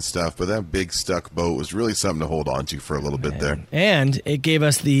markets and stuff, but that big stuck boat was really something to hold on to for a little bit there. And it gave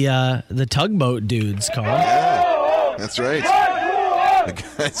us the tugboat dudes, Carl. Yeah, that's right. The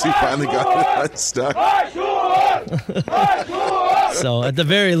guys who finally got it unstuck. So at the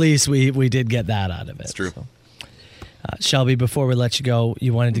very least, we did get that out of it. That's true. So. Shelby, before we let you go,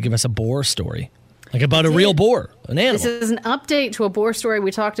 you wanted to give us a boar story. Like about a real boar, an animal. This is an update to a boar story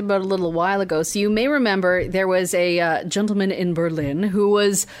we talked about a little while ago. So you may remember there was a gentleman in Berlin who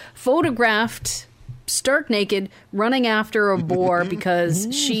was photographed stark naked running after a boar because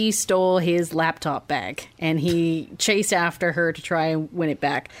she stole his laptop bag. And he chased after her to try and win it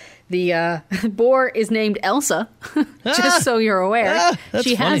back. The boar is named Elsa, just so you're aware.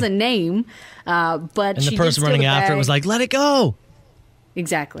 She has a name, but and the person running after it was like, "Let it go."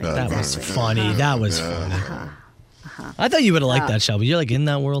 Exactly. That was funny. That was funny. I thought you would have liked that, Shelby. You're like in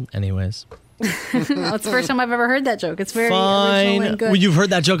that world, anyways. It's the first time I've ever heard that joke. It's very fine. Original and good. Well, you've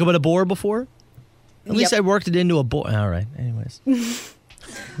heard that joke about a boar before? At least I worked it into a boar. All right. Anyways.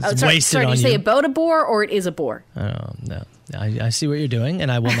 Sorry, did you say about a boar or it is a boar? No. I see what you're doing,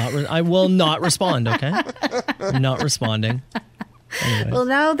 and I will not. I will not respond. Okay, I'm not responding. Anyways. Well,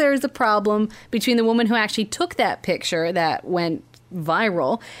 now there's a problem between the woman who actually took that picture that went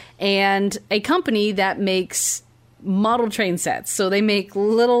viral and a company that makes model train sets. So they make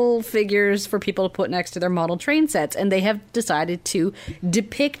little figures for people to put next to their model train sets, and they have decided to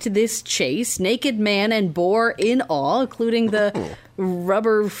depict this chase, naked man and boar in all, including the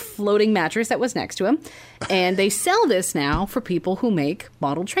rubber floating mattress that was next to him. And they sell this now for people who make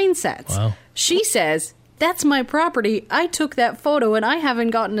model train sets. Wow. She says, "That's my property. I took that photo and I haven't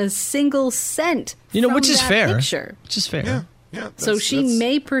gotten a single cent from which is that fair. picture." Which is fair. Yeah, so she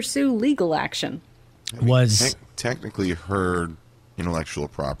may pursue legal action. Was technically her intellectual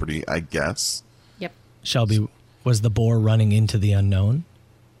property, I guess. Yep. Shelby, was the boar running into the unknown?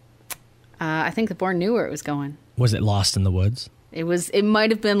 I think the boar knew where it was going. Was it lost in the woods? It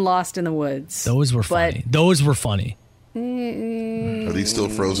might have been lost in the woods. Those were funny. Those were funny. Are these still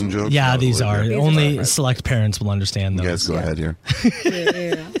Frozen jokes? Yeah, these are. Only select parents will understand those. You guys go ahead here.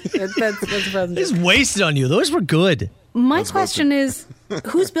 That's Frozen. Just wasted on you. Those were good. My question is,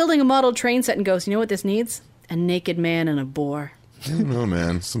 who's building a model train set and goes, you know what this needs? A naked man and a boar. I don't know,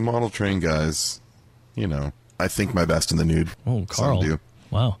 man. Some model train guys, I think my best in the nude. Oh, Carl. Some do.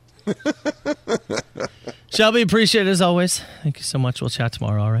 Wow. Shelby, appreciate it as always. Thank you so much. We'll chat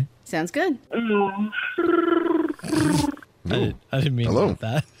tomorrow, all right? Sounds good. I didn't mean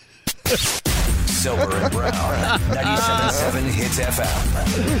that. Soper and Brown, 97.7 Hits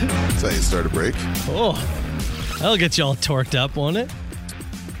FM. That's how you start a break. Oh, that'll get you all torqued up, won't it?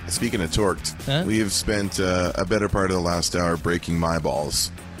 Speaking of torqued, we have spent a better part of the last hour breaking my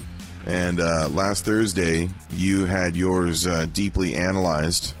balls. And last Thursday, you had yours deeply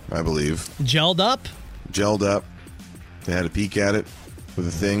analyzed, I believe. Gelled up? Gelled up. They had a peek at it with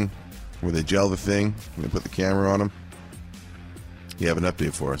a thing where they gel the thing and they put the camera on them. You have an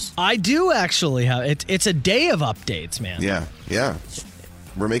update for us. I do actually have it. It's a day of updates, man. Yeah.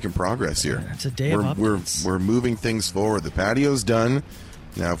 We're making progress here. It's a day of updates. We're moving things forward. The patio's done.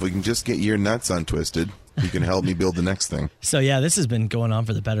 Now, if we can just get your nuts untwisted, you can help me build the next thing. So, yeah, this has been going on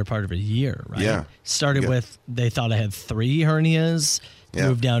for the better part of a year, right? Yeah. Started with they thought I had 3 hernias,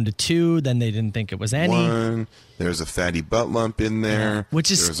 moved down to 2, then they didn't think it was any. 1, there's a fatty butt lump in there.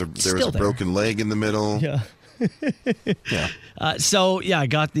 Which is there was a broken leg in the middle. Yeah. Yeah. I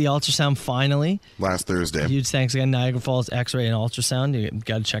got the ultrasound finally. Last Thursday. Huge thanks again, Niagara Falls X-Ray and Ultrasound. You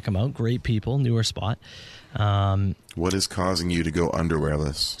got to check them out. Great people, newer spot. What is causing you to go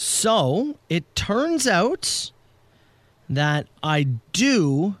underwearless? So, it turns out that I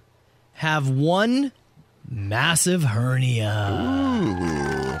do have one massive hernia.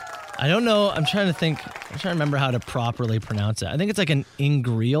 Ooh. I don't know. I'm trying to remember how to properly pronounce it. I think it's like an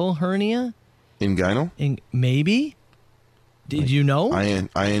inguinal hernia. Inguinal? Maybe? Did you know?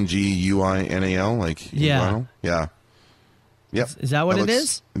 INGUINAL, like inguinal? Yeah. Yep. Is that what it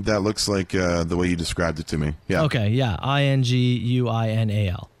is? That looks like the way you described it to me. Yeah. Okay, yeah.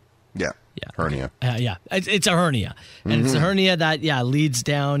 INGUINAL. Yeah. Hernia. Yeah. It's a hernia. And it's a hernia that, leads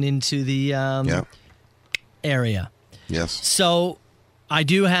down into the area. Yes. So I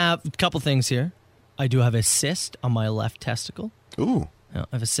do have a couple things here. I do have a cyst on my left testicle. Ooh. I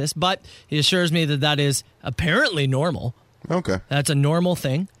have a cyst, but he assures me that is apparently normal. Okay. That's a normal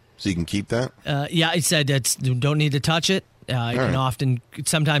thing. So you can keep that? He said you don't need to touch it.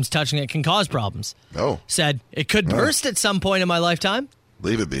 Sometimes touching it can cause problems. Oh. Said it could burst at some point in my lifetime.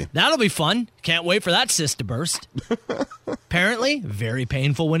 Leave it be. That'll be fun. Can't wait for that cyst to burst. Apparently, very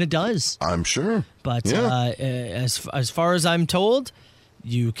painful when it does. I'm sure. But as far as I'm told,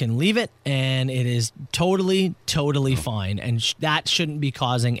 you can leave it, and it is totally fine, and that shouldn't be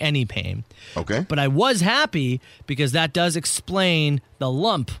causing any pain. Okay. But I was happy because that does explain the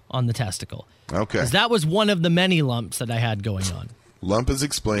lump on the testicle. Okay. Because that was one of the many lumps that I had going on. Lump is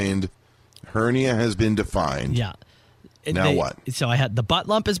explained. Hernia has been defined. Yeah. Now what? So I had the butt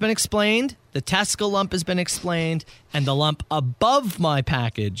lump has been explained, the testicle lump has been explained, and the lump above my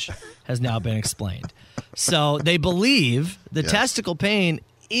package has now been explained. So they believe the testicle pain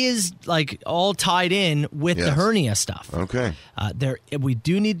is like all tied in with the hernia stuff. Okay. We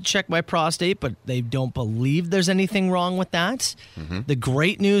do need to check my prostate, but they don't believe there's anything wrong with that. Mm-hmm. The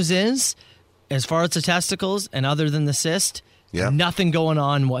great news is, as far as the testicles and other than the cyst, nothing going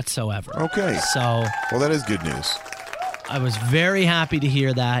on whatsoever. Okay. So, well, that is good news. I was very happy to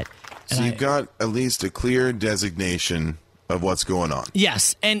hear that. So you've got at least a clear designation of what's going on.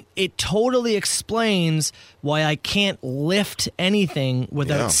 Yes, and it totally explains why I can't lift anything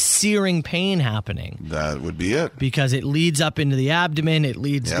without searing pain happening. That would be it. Because it leads up into the abdomen, it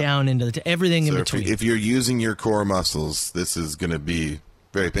leads down into everything in between. If you're using your core muscles, this is going to be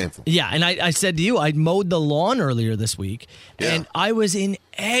very painful. Yeah, and I said to you, I mowed the lawn earlier this week, and I was in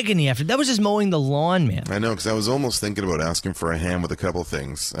agony after. That was just mowing the lawn, man. I know, because I was almost thinking about asking for a hand with a couple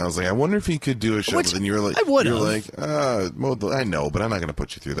things. I was like, I wonder if he could do a shovel. And you were like, I would have. You're like, I know, but I'm not going to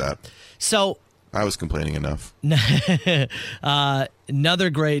put you through that. So I was complaining enough. Another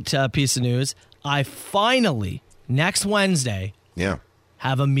great piece of news. I finally, next Wednesday,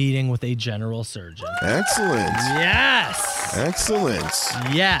 have a meeting with a general surgeon. Excellent. Yes. Excellent.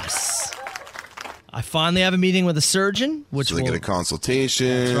 Yes. I finally have a meeting with a surgeon, which so they get a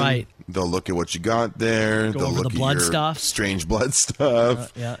consultation. That's right. They'll look at what you got there. They'll over look the blood at your stuff. Strange blood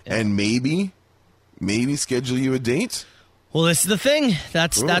stuff. And maybe schedule you a date. Well, this is the thing.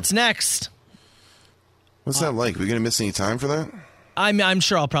 That's next. What's that like? Are we going to miss any time for that? I'm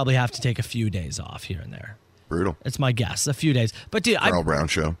sure I'll probably have to take a few days off here and there. Brutal. It's my guess. A few days. But dude, Carl Brown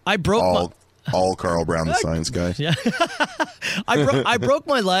show. I broke all Carl Brown, the science guy. Yeah. I broke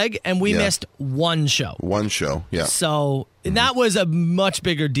my leg, and we missed one show. One show, yeah. So that was a much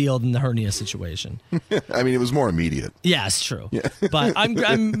bigger deal than the hernia situation. I mean, it was more immediate. Yeah, it's true. Yeah. But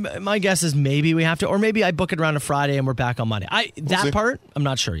my guess is maybe we have to, or maybe I book it around a Friday and we're back on Monday. That part, I'm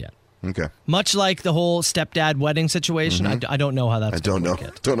not sure yet. Okay. Much like the whole stepdad wedding situation, I don't know how that's going to work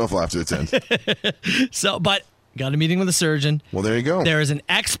yet. Don't know if I'll have to attend. So, but got a meeting with a surgeon. Well, there you go. There is an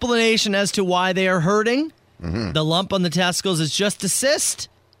explanation as to why they are hurting. The lump on the testicles is just a cyst.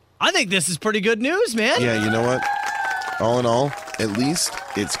 I think this is pretty good news, man. Yeah, you know what? All in all, at least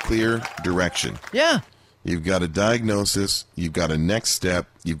it's clear direction. Yeah. You've got a diagnosis, you've got a next step,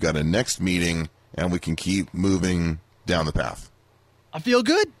 you've got a next meeting, and we can keep moving down the path. I feel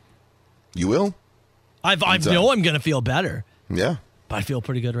good. You will? I know I'm going to feel better. Yeah. But I feel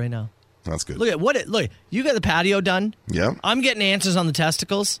pretty good right now. That's good. Look, you got the patio done. Yeah. I'm getting answers on the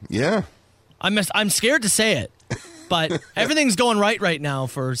testicles. Yeah. I'm scared to say it, but everything's going right now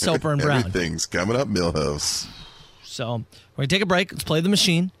for Soper and Brown. Everything's coming up, Millhouse. So we're going to take a break. Let's play the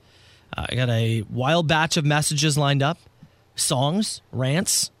machine. I got a wild batch of messages lined up. Songs,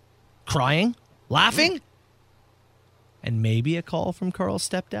 rants, crying, laughing, and maybe a call from Carl's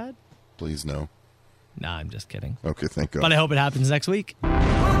stepdad. Please no. Nah, I'm just kidding. Okay, thank God. But I hope it happens next week.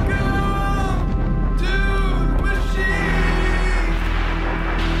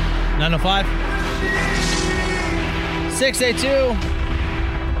 905 682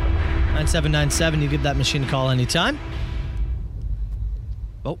 9797. You give that machine a call anytime.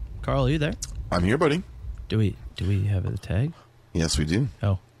 Oh, Carl, are you there? I'm here, buddy. Do we have the tag? Yes, we do.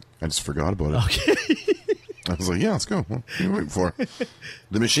 Oh. I just forgot about it. Okay. I was like, yeah, let's go. What are you waiting for?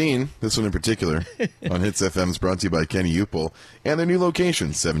 The machine, this one in particular, on Hits FM is brought to you by Kenny Upel and their new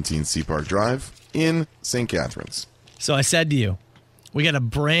location, 17 Sea Park Drive in St. Catharines. So I said to you, we got a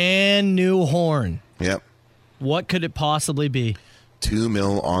brand new horn. Yep. What could it possibly be? $2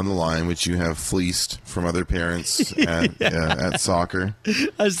 million on the line, which you have fleeced from other parents at soccer.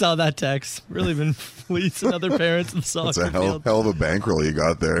 I saw that text. Really been fleecing other parents in the soccer It's a field. hell of a bankroll you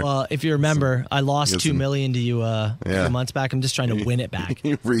got there. Well, if you remember, I lost $2 million to you a few months back. I'm just trying to win it back.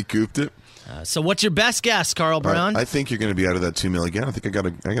 You recouped it. So what's your best guess, Carl Brown? I think you're going to be out of that $2 million again. I think I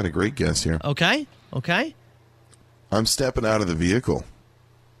got a great guess here. Okay. I'm stepping out of the vehicle,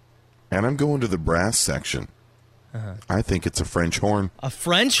 and I'm going to the brass section. I think it's a French horn. A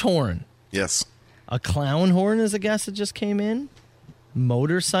French horn? Yes. A clown horn is a guess that just came in?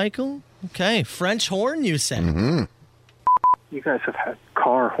 Motorcycle? Okay. French horn, you said. Mm-hmm. You guys have had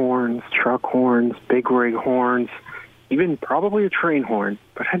car horns, truck horns, big rig horns, even probably a train horn.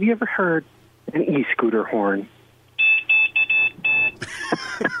 But have you ever heard an e-scooter horn?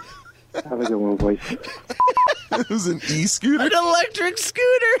 Have a good one, boys. It was an e-scooter? An electric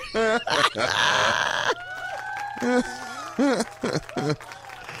scooter.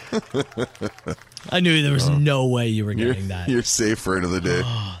 I knew there was no way you were getting that. You're safe for another day.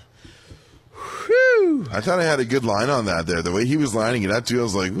 I thought I had a good line on that there. The way he was lining it up, too, I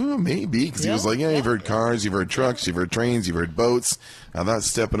was like, ooh, maybe. Because he was like, you've heard cars, you've heard trucks, you've heard trains, you've heard boats. I thought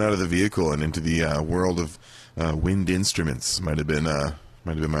stepping out of the vehicle and into the world of wind instruments might have been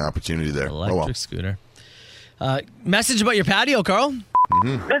my opportunity there. Electric scooter. Message about your patio, Carl.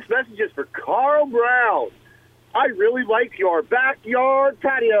 Mm-hmm. This message is for Carl Brown. I really like your backyard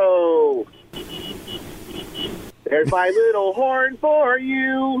patio. There's my little horn for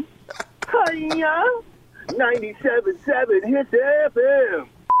you. Hiya! 97.7 Hits FM.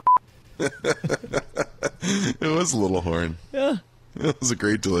 It was a little horn. Yeah. It was a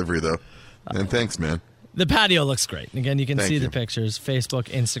great delivery, though. And thanks, man. The patio looks great. Again, you can see the pictures, Facebook,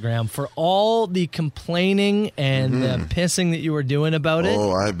 Instagram. For all the complaining and the pissing that you were doing about it.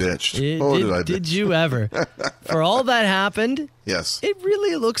 Oh, I bitched. Did you ever? For all that happened, yes, it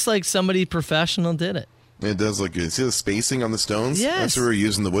really looks like somebody professional did it. It does look good. See the spacing on the stones? Yes. That's what we're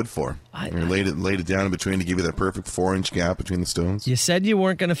using the wood for. We laid it down in between to give you that perfect 4-inch gap between the stones. You said you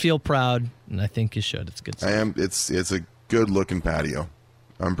weren't going to feel proud, and I think you should. It's good stuff. I am. It's a good-looking patio.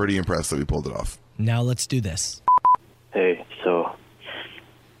 I'm pretty impressed that we pulled it off. Now let's do this. Hey, so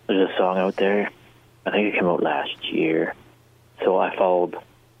there's a song out there. I think it came out last year. So I followed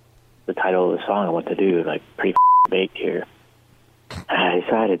the title of the song and what to do, like pretty baked here. And I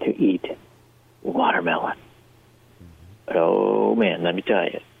decided to eat watermelon. But oh man, let me tell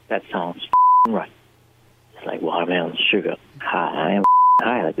you, that sounds right. It's like watermelon sugar. High. I am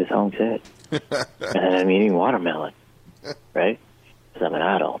high, like the song said. And then I'm eating watermelon, right? Because I'm an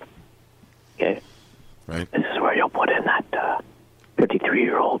adult. Okay? Right. This is where you'll put in that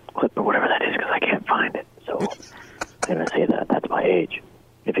 53-year-old clip or whatever that is, because I can't find it. So I'm going to say that. That's my age.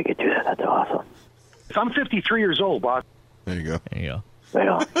 If you could do that, that's awesome. I'm 53 years old, boss. There you go. There you go. Right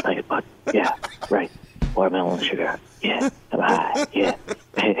on. Thanks, bud. Yeah, right. Watermelon sugar. Yeah, I'm high. Yeah.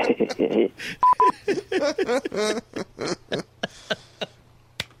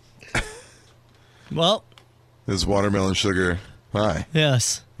 Well. Is watermelon sugar high?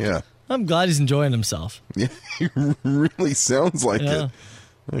 Yes. Yeah. I'm glad he's enjoying himself. Yeah, he really sounds like it.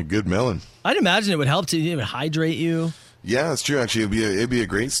 A good melon. I'd imagine it would help to hydrate you. Yeah, that's true. Actually, it'd be a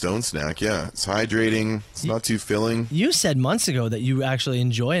great stone snack. Yeah, it's hydrating. It's not too filling. You said months ago that you actually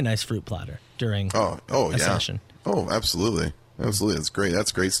enjoy a nice fruit platter during a session. Oh, absolutely. Absolutely. That's great.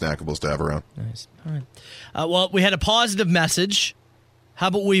 That's great snackables to have around. Nice. All right. Well, we had a positive message. How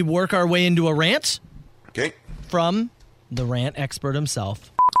about we work our way into a rant? Okay. From the rant expert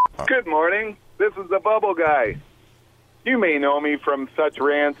himself. Good morning. This is the Bubble Guy. You may know me from such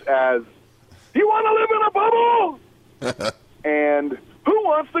rants as, "Do you want to live in a bubble?" and "Who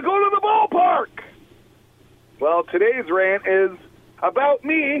wants to go to the ballpark?" Well, today's rant is about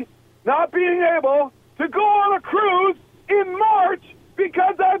me not being able to go on a cruise in March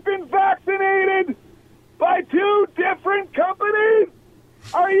because I've been vaccinated by 2 different companies.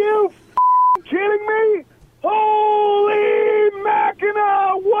 Are you kidding me? Holy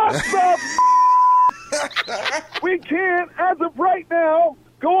Mackinac, what the We can't, as of right now,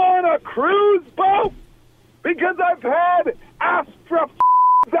 go on a cruise boat because I've had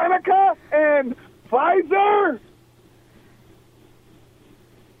AstraZeneca and Pfizer.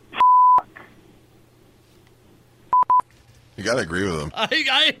 You gotta agree with him.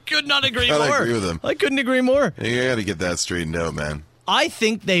 I could not agree more. I agree with him. I couldn't agree more. You gotta get that straightened out, man. I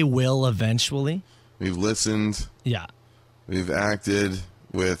think they will eventually. We've listened. Yeah. We've acted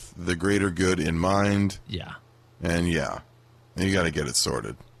with the greater good in mind. Yeah. And you gotta get it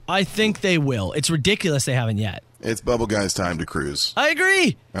sorted. I think they will. It's ridiculous they haven't yet. It's Bubble Guy's time to cruise. I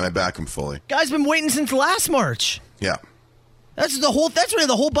agree. And I back him fully. Guy's been waiting since last March. Yeah. That's where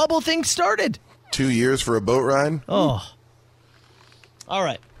the whole bubble thing started. 2 years for a boat ride? Oh. All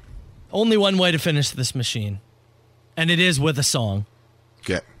right. Only one way to finish this machine. And it is with a song.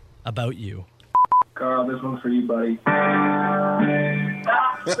 Okay. About you. Carl, this one's for you, buddy.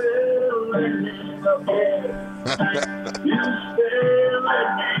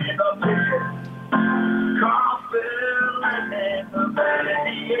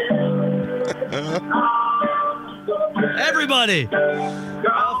 Everybody.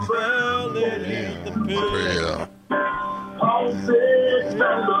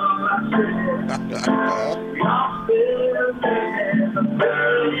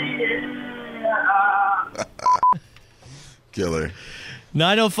 Killer.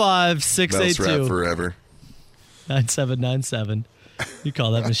 905-682. Mouse rap forever. 9797. You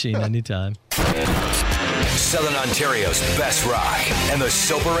call that machine anytime. Southern Ontario's best rock and the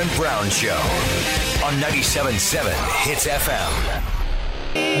Soper and Brown Show on 97.7 Hits FM.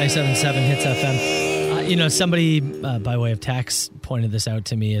 97.7 Hits FM. Somebody by way of text pointed this out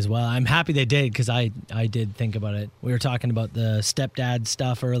to me as well. I'm happy they did because I did think about it. We were talking about the stepdad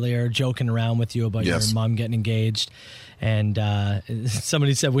stuff earlier, joking around with you about your mom getting engaged. And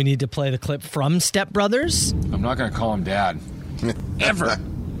somebody said we need to play the clip from Step Brothers. I'm not going to call him Dad. Ever.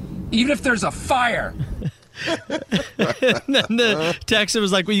 Even if there's a fire. And then the texter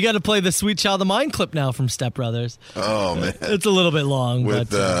was like, well, you got to play the Sweet Child of Mine clip now from Step Brothers. Oh, man. It's a little bit long.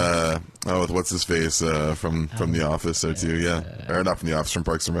 With what's his face from The Office there, too. Yeah. Or not from The Office, from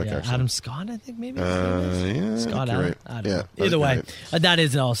Parks and Rec, actually. Adam Scott, I think, maybe? Scott Adam? right. I don't know. Either way, that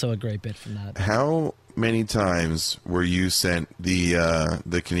is also a great bit from that. How many times were you sent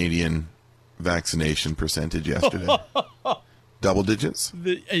the Canadian vaccination percentage yesterday? Double digits?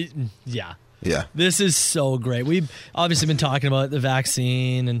 Yeah. Yeah. This is so great. We've obviously been talking about the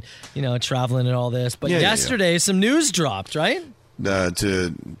vaccine and, traveling and all this. But yesterday, some news dropped, right?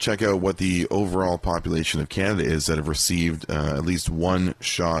 To check out what the overall population of Canada is that have received at least one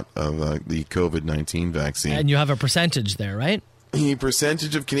shot of the COVID-19 vaccine. And you have a percentage there, right? The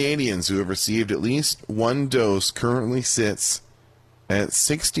percentage of Canadians who have received at least one dose currently sits at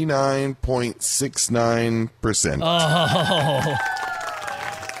 69.69%. Oh.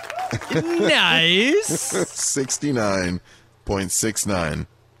 Nice.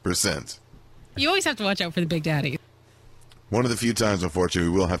 69.69%. You always have to watch out for the big daddy. One of the few times,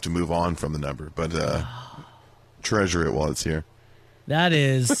 unfortunately, we will have to move on from the number, but treasure it while it's here. That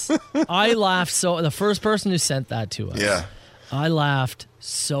is, I laughed the first person who sent that to us. Yeah. I laughed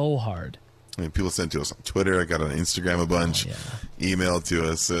so hard. I mean, people sent to us on Twitter. I got on Instagram a bunch, emailed to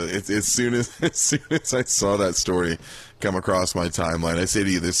us. As soon as I saw that story come across my timeline, I say to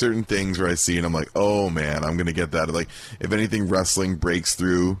you, there's certain things where I see and I'm like, oh man, I'm gonna get that. Like, if anything wrestling breaks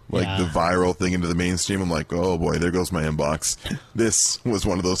through, like the viral thing into the mainstream, I'm like, oh boy, there goes my inbox. This was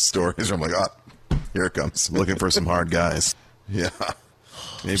one of those stories where I'm like, here it comes. I'm looking for some hard guys. Yeah,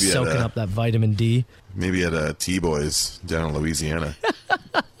 maybe soaking up that vitamin D. Maybe at T-Boys down in Louisiana.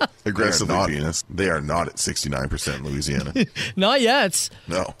 Aggressively penis. They are not at 69% in Louisiana. Not yet.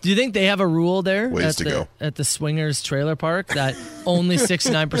 No. Do you think they have a rule there go. at the Swingers trailer park that only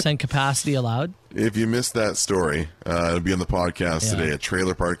 69% capacity allowed? If you missed that story, it'll be on the podcast today. A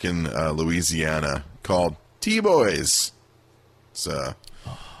trailer park in Louisiana called T-Boys. It's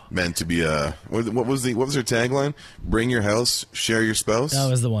meant to be a what was their tagline? Bring your house, share your spouse. That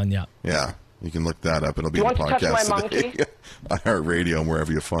was the one. Yeah. Yeah. You can look that up. It'll be on the podcast today. iHeartRadio and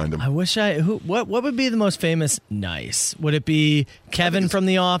wherever you find them. I wish what would be the most famous nice? Would it be Kevin from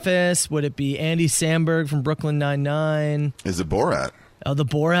The Office? Would it be Andy Samberg from Brooklyn Nine-Nine? Is it Borat? Oh, the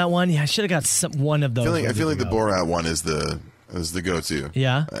Borat one? Yeah, I should have got one of those. I feel like the Borat one is the go-to.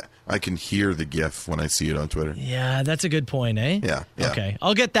 Yeah? I can hear the GIF when I see it on Twitter. Yeah, that's a good point, eh? Yeah. Okay.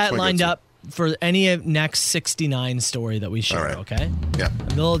 I'll get that lined up for any next 69 story that we share, okay? Yeah. I'm a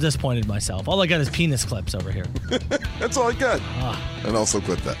little disappointed myself. All I got is penis clips over here. That's all I got. And also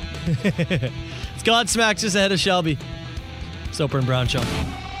clip that. It's Godsmack just ahead of Shelby. Soper and Brown Show.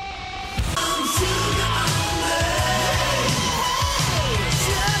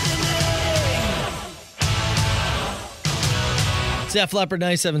 It's Def Leppard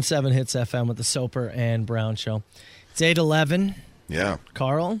 97.7 Hits FM with the Soper and Brown Show. It's 8:11. Yeah.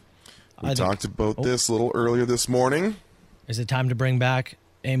 Carl? We talked about this a little earlier this morning. Is it time to bring back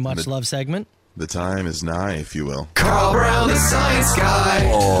a much loved segment? The time is nigh, if you will. Carl Brown, the science guy.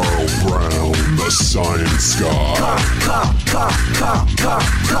 Carl Brown, the science guy.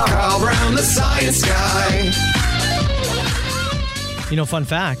 Carl Brown, the science guy. You know, fun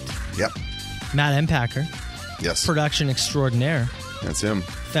fact. Yep. Matt Empacker. Yes. Production extraordinaire. That's him.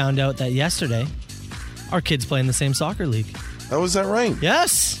 Found out that yesterday our kids play in the same soccer league. Oh, is that right?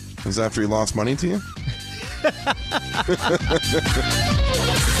 Yes. Was that after he lost money to you?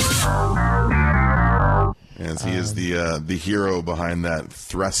 As he is the hero behind that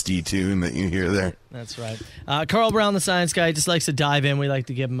thrusty tune that you hear there. That's right. Carl Brown, the science guy, just likes to dive in. We like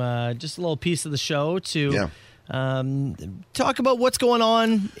to give him just a little piece of the show to talk about what's going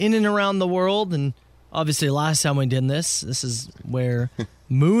on in and around the world. And obviously, last time we did this is where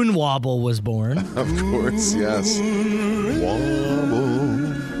Moon Wobble was born. Of course, yes.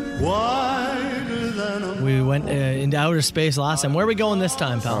 Wobble. We went into outer space last time. Where are we going this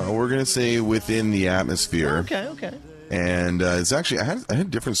time, pal? We're going to say within the atmosphere. Okay. And it's actually, I had a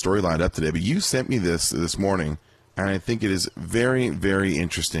different story lined up today, but you sent me this morning, and I think it is very, very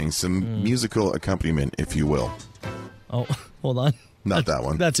interesting. Some musical accompaniment, if you will. Oh, hold on. Not that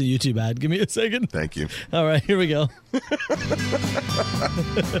one. That's a YouTube ad. Give me a second. Thank you. All right, here we go.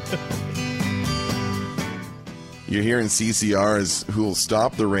 You're hearing CCR's Who'll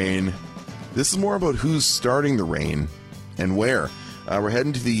Stop the Rain. This is more about who's starting the rain and where. We're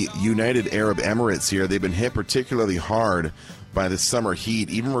heading to the United Arab Emirates here. They've been hit particularly hard by the summer heat,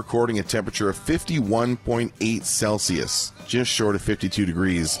 even recording a temperature of 51.8 Celsius, just short of 52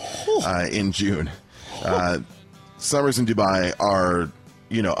 degrees in June. Summers in Dubai are,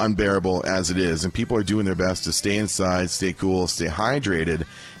 unbearable as it is, and people are doing their best to stay inside, stay cool, stay hydrated.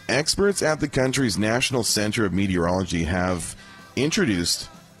 Experts at the country's National Center of Meteorology have introduced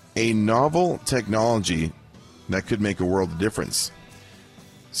a novel technology that could make a world of difference.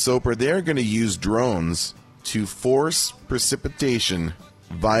 Soper, they're going to use drones to force precipitation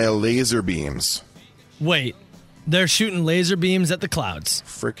via laser beams. Wait, they're shooting laser beams at the clouds.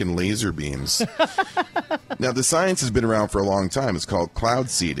 Frickin' laser beams. Now, the science has been around for a long time. It's called cloud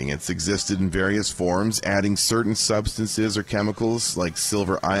seeding. It's existed in various forms, adding certain substances or chemicals like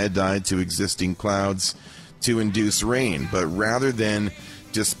silver iodide to existing clouds to induce rain. But rather than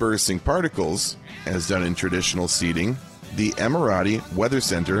dispersing particles, as done in traditional seeding, the Emirati Weather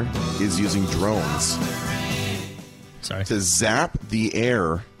Center is using drones to zap the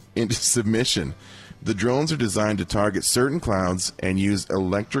air into submission. The drones are designed to target certain clouds and use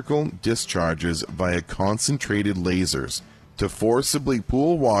electrical discharges via concentrated lasers to forcibly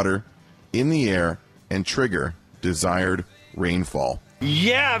pool water in the air and trigger desired rainfall.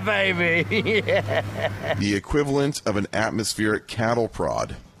 Yeah, baby. The equivalent of an atmospheric cattle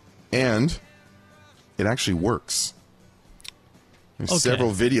prod. And it actually works. There's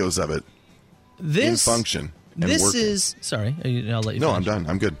several videos of it in function and working. Sorry, I'll let you finish. No, I'm done.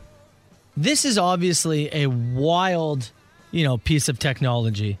 I'm good. This is obviously a wild, piece of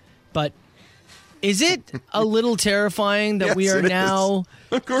technology, but is it a little terrifying that we are now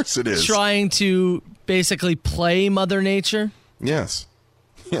of course it is. Trying to basically play Mother Nature? Yes,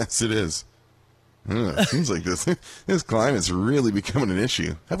 it is. It seems like this climate's really becoming an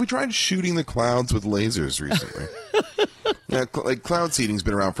issue. Have we tried shooting the clouds with lasers recently? Yeah, like cloud seeding's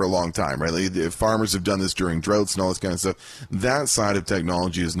been around for a long time, right? Like, farmers have done this during droughts and all this kind of stuff. That side of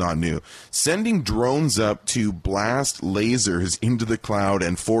technology is not new. Sending drones up to blast lasers into the cloud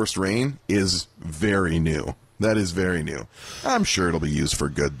and force rain is very new. That is very new. I'm sure it'll be used for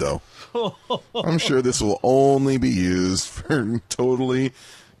good, though. I'm sure this will only be used for totally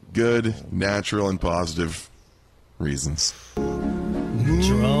good, natural, and positive reasons.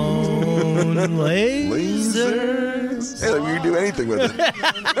 Drone lasers. Hey, like we can do anything with it.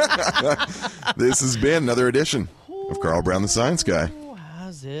 This has been another edition of Carl Brown, the Science Guy.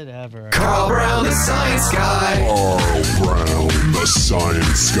 Has it ever? Carl Brown, the Science Guy. Carl Brown, the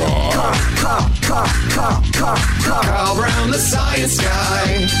Science Guy. Carl Brown, the Science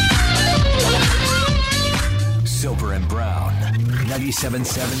Guy. Soper and Brown,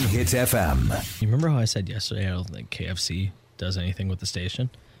 97.7 Hits FM. You remember how I said yesterday I don't think KFC does anything with the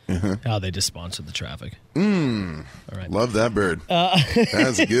station? How they just sponsor the traffic. All right. Love that bird.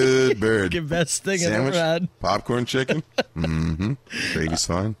 That's a good bird. The best thing Sandwich, I've ever had. popcorn chicken. Gravy's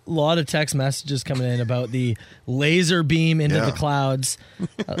fine. A lot of text messages coming in about the laser beam into the clouds.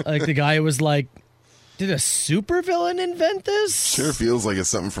 Like the guy was like, did a supervillain invent this? Sure feels like it's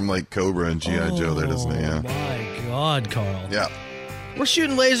something from like Cobra and G.I. Joe there, doesn't it? Yeah. My God, Carl. Yeah. We're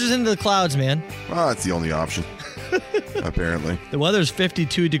shooting lasers into the clouds, man. Well, that's the only option. Apparently. The weather's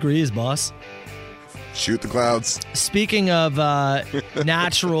 52 degrees, boss. Shoot the clouds. Speaking of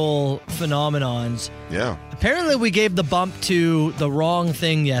natural phenomenons, apparently we gave the bump to the wrong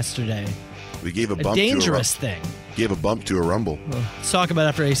thing yesterday. We gave a bump dangerous thing. Gave a bump to a rumble. Let's talk about it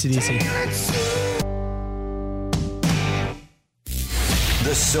after AC/DC.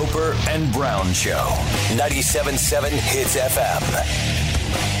 The Soper and Brown Show, 97.7 Hits FM.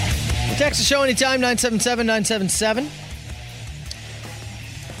 Text the show anytime, 977-977.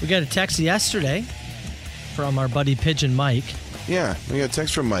 We got a text yesterday from our buddy Pigeon Mike. Yeah, we got a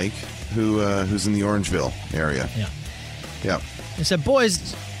text from Mike, who's in the Orangeville area. Yeah. He said,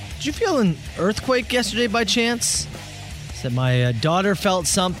 boys, did you feel an earthquake yesterday by chance? He said, my daughter felt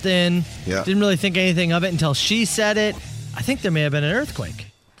something. Yeah. Didn't really think anything of it until she said it. I think there may have been an earthquake.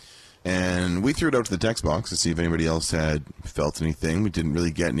 And we threw it out to the text box to see if anybody else had felt anything. We didn't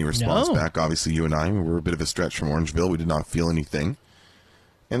really get any response back. Obviously, you and I were a bit of a stretch from Orangeville. We did not feel anything.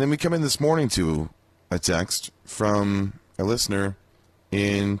 And then we come in this morning to a text from a listener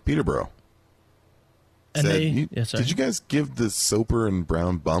in Peterborough. And said, did you guys give the Soper and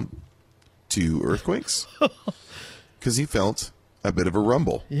Brown bump to earthquakes? Because he felt a bit of a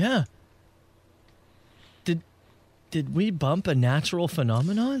rumble. Yeah. Did we bump a natural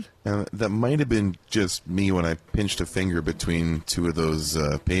phenomenon? That might have been just me when I pinched a finger between two of those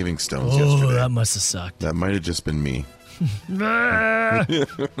paving stones yesterday. That must have sucked. That might have just been me.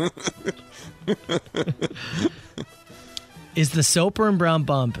 Is the Soper and Brown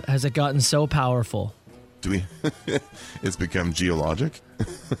bump, has it gotten so powerful? It's become geologic?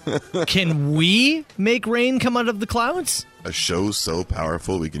 Can we make rain come out of the clouds? A show so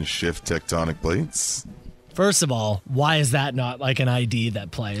powerful we can shift tectonic plates? First of all, why is that not like an ID that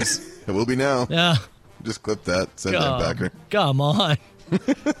plays? It will be now. Yeah. Just clip that. Send that back. Come on.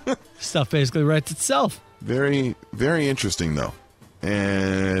 Stuff basically writes itself. Very, very interesting though,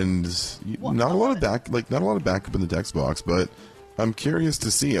 and not a lot of backup in the text box. But I'm curious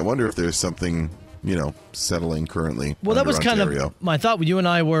to see. I wonder if there's something settling currently. Well, that was Ontario. kind of my thought. You and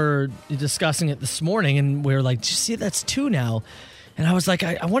I were discussing it this morning, and we were like, "Do you see that's 2 now?" And I was like,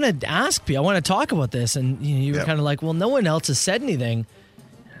 I want to ask you. I want to talk about this. And you were kind of like, well, no one else has said anything.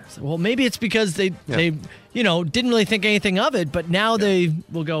 Said, well, maybe it's because they didn't really think anything of it, but now they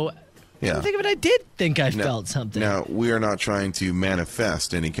will go, I think of it, I did think I felt something. Now, we are not trying to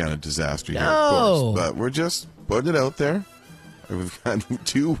manifest any kind of disaster here, of course, but we're just putting it out there. We've got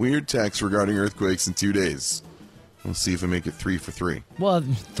 2 weird texts regarding earthquakes in 2 days. We'll see if we make it 3 for 3. Well,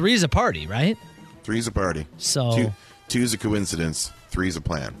 3 is a party, right? 3 is a party. So 2 is a coincidence. 3 is a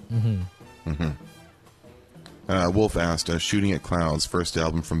plan. Wolf asked, Shooting at Clouds, first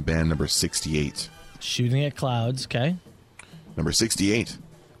album from band number 68. Shooting at Clouds, okay. Number 68,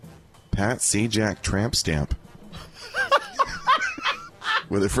 Pat Sajak Tramp Stamp.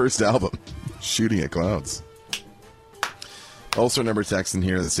 With their first album, Shooting at Clouds. Also, number text in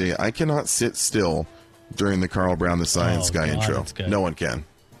here that say, I cannot sit still during the Carl Brown the Science Guy intro. No one can.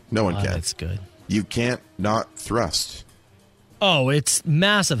 No one can. That's good. You can't not thrust. Oh, it's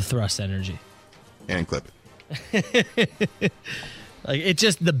massive thrust energy. And clip it. Like, it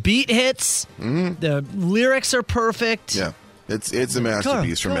just, the beat hits, the lyrics are perfect. Yeah. It's a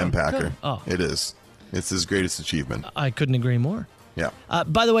masterpiece from M. Packer. Oh. It is. It's his greatest achievement. I couldn't agree more. Yeah.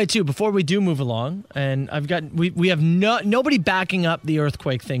 By the way, too, before we do move along, and we have nobody backing up the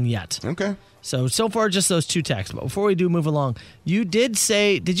earthquake thing yet. Okay. So far, just those 2 texts. But before we do move along, you did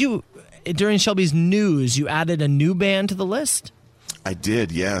say, during Shelby's news, you added a new band to the list? I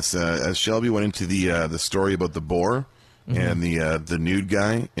did, yes. As Shelby went into the story about the boar and the nude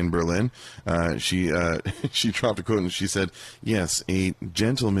guy in Berlin, she dropped a quote and she said, "Yes, a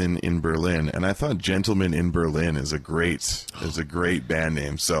gentleman in Berlin." And I thought "Gentleman in Berlin" is a great band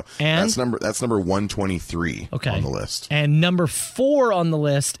name. So that's number 123 on the list. And number 4 on the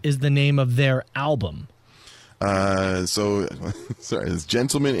list is the name of their album. Sorry, it's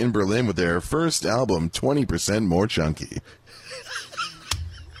Gentlemen in Berlin with their first album, 20% More Chunky.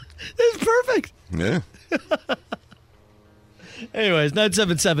 It's perfect. Yeah. Anyways,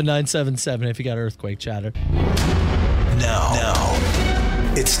 977-977 if you got earthquake chatter. Now,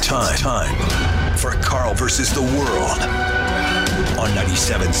 it's time for Carl versus the World on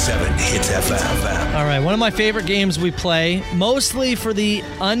 97.7 Hits FM. All right, one of my favorite games we play, mostly for the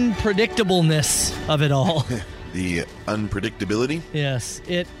unpredictableness of it all. The unpredictability? Yes.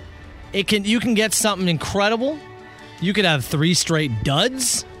 You can get something incredible. You could have 3 straight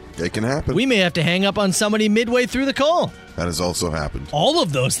duds. It can happen. We may have to hang up on somebody midway through the call. That has also happened. All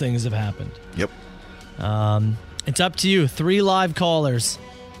of those things have happened. Yep. It's up to you. 3 live callers.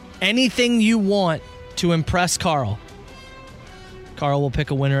 Anything you want to impress Carl. Carl will pick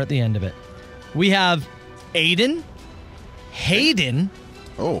a winner at the end of it. We have Aiden, Hayden,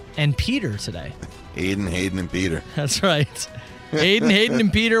 and Peter today. Aiden, Hayden, and Peter. That's right. Aiden, Hayden,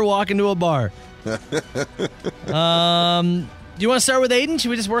 and Peter walk into a bar. Do you want to start with Aiden? Should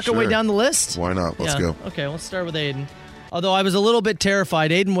we just work our way down the list? Why not? Let's go. Okay, let's start with Aiden. Although I was a little bit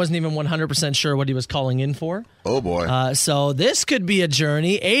terrified. Aiden wasn't even 100% sure what he was calling in for. Oh, boy. So this could be a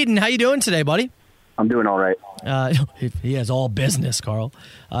journey. Aiden, how you doing today, buddy? I'm doing all right. He has all business, Carl.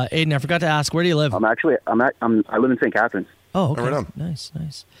 Aiden, I forgot to ask, where do you live? I live in St. Catharines. Oh, okay. Right on. Nice.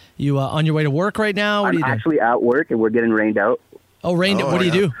 You on your way to work right now? What are you doing? I'm actually at work, and we're getting rained out. Oh, rained out. What do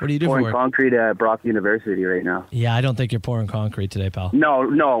you do? What do you do for pouring work? concrete at Brock University right now. Yeah, I don't think you're pouring concrete today, pal.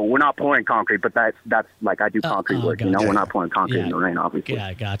 No, we're not pouring concrete, but that's like I do concrete work. Gotcha. We're not pouring concrete in the rain, obviously.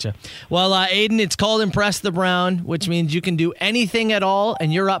 Yeah, gotcha. Well, Aiden, it's called Impress the Brown, which means you can do anything at all,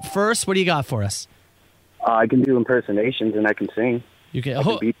 and you're up first. What do you got for us? I can do impersonations, and I can sing. I can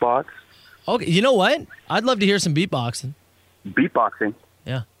beatbox. Okay, you know what? I'd love to hear some beatboxing. Beatboxing?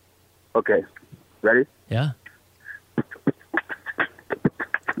 Yeah. Okay. Ready? Yeah.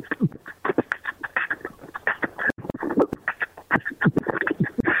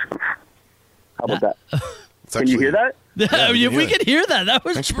 How about that? Can you hear that? We could hear that. That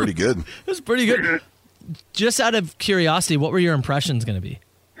was That's pretty good. That was pretty good. Just out of curiosity, what were your impressions going to be?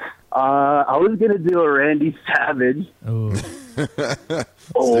 I was going to do a Randy Savage. Oh,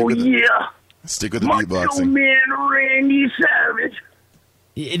 Stick with the Macho beatboxing. Man Randy Savage.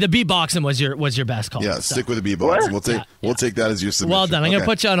 The beatboxing was your best call. Yeah, stick with the beatboxing. We'll take that as your submission. Well done. I'm going to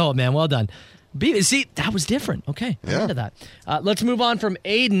put you on hold, man. Well done. See, that was different. Okay, I'm into that. Let's move on from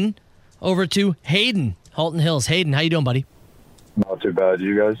Aiden over to Hayden, Halton Hills. Hayden, how you doing, buddy? Not too bad.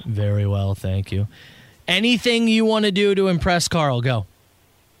 You guys? Very well, thank you. Anything you want to do to impress Carl, go.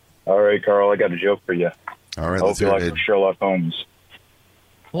 All right, Carl, I got a joke for you. All right, I let's hope you hear like it. Sherlock Holmes.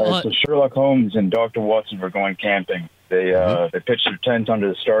 Well, so Sherlock Holmes and Dr. Watson were going camping. They pitched their tent under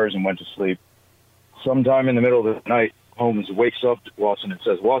the stars and went to sleep. Sometime in the middle of the night, Holmes wakes up Watson and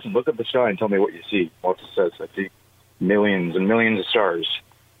says, "Watson, look at the sky and tell me what you see." Watson says, "I see millions and millions of stars."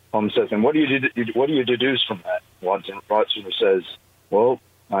 Holmes says, "And what do you deduce from that?" Watson says, "Well,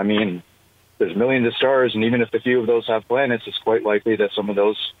 I mean, there's millions of stars, and even if a few of those have planets, it's quite likely that some of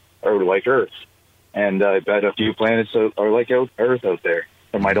those are like Earth. And I bet a few planets are like Earth out there.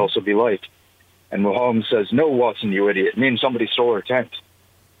 There might also be life." And Holmes says, "No, Watson, you idiot. It means somebody stole our tent."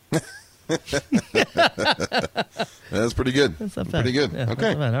 That's pretty good. That's not bad. Pretty good. Yeah,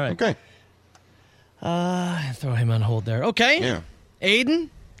 Okay. not bad. All right. Okay. Throw him on hold there. Okay. Yeah.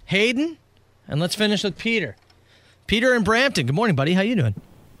 Aiden, Hayden, and let's finish with Peter. Peter in Brampton. Good morning, buddy. How you doing?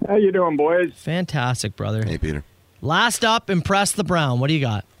 How you doing, boys? Fantastic, brother. Hey, Peter. Last up, Impress the Brown. What do you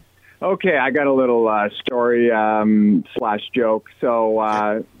got? Okay, I got a little story / joke. So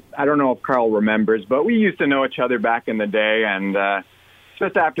I don't know if Carl remembers, but we used to know each other back in the day. And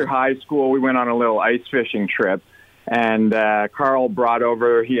just after high school, we went on a little ice fishing trip. And Carl brought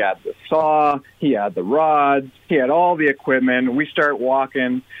over, he had the saw, he had the rods, he had all the equipment. We start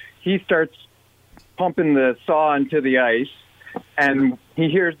walking. He starts pumping the saw into the ice. And he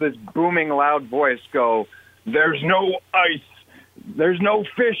hears this booming, loud voice go, "There's no ice. There's no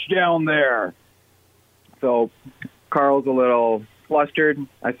fish down there." So Carl's a little flustered.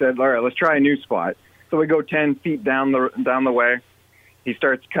 I said, all right, let's try a new spot. So we go 10 feet down the way. He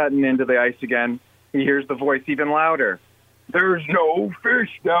starts cutting into the ice again. He hears the voice even louder. There's no fish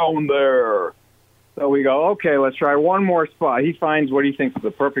down there. So we go, okay, let's try one more spot. He finds what he thinks is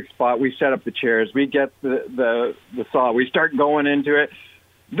the perfect spot. We set up the chairs. We get the saw. We start going into it.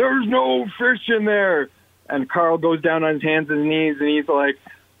 There's no fish in there. And Carl goes down on his hands and knees, and he's like,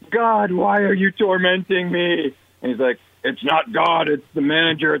 God, why are you tormenting me? And he's like, it's not God, it's the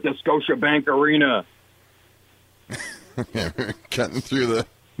manager at the Scotiabank Arena. Cutting through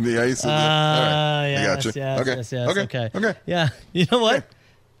the ice. All right. I got you. Yes, okay. Yeah, you know what?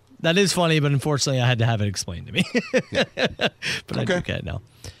 That is funny, but unfortunately I had to have it explained to me. But I do get it now.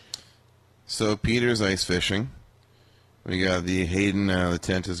 So Peter's ice fishing. We got the Hayden, the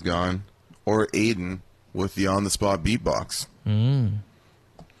tent is gone. Or Aiden with the on-the-spot beatbox. And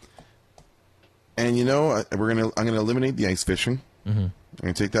you know, I'm gonna eliminate the ice fishing. I'm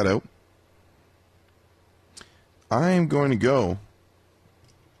gonna take that out. I'm going to go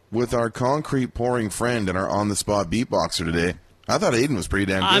with our concrete pouring friend and our on-the-spot beatboxer today. I thought Aiden was pretty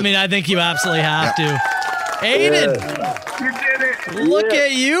damn good. I mean, I think you absolutely have to. Aiden! You did it! Look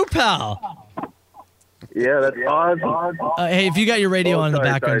at you, pal. Yeah, that's awesome. Hey, if you got your radio on in the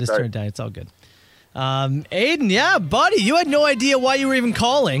background, just turn it down. It's all good. Aiden, yeah, buddy, you had no idea why you were even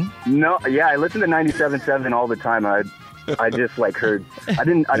calling. No, yeah, I listen to 97.7 all the time. I just heard. I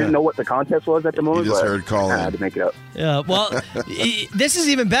didn't know what the contest was at the moment. You just heard calling. I had to make it up. Yeah, well, this is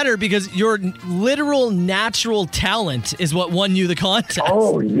even better because your literal natural talent is what won you the contest.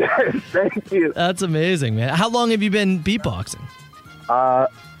 Oh yes, thank you. That's amazing, man. How long have you been beatboxing? I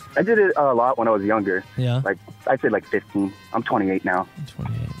did it a lot when I was younger. Yeah. I'd say 15. I'm 28 now.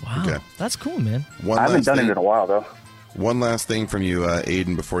 28. Wow. Okay. That's cool, man. I haven't done it in a while, though. One last thing from you,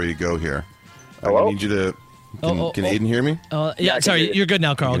 Aiden, before you go here. Hello? I need you to... Can Aiden hear me? Yeah, sorry. You're good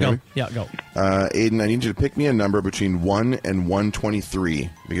now, Carl. Go. Yeah, go. Aiden, I need you to pick me a number between 1 and 123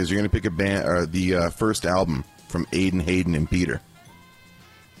 because you're going to pick a band or the first album from Aiden, Hayden, and Peter.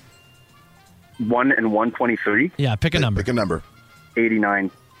 1 and 123? Yeah, pick a number. Pick a number.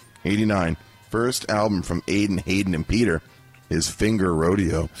 89. 89. First album from Aiden, Hayden, and Peter is Finger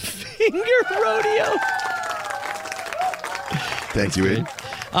Rodeo. Finger Rodeo. Thank you, Aiden.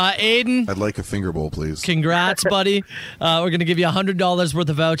 Aiden. I'd like a finger bowl, please. Congrats, buddy. We're going to give you $100 worth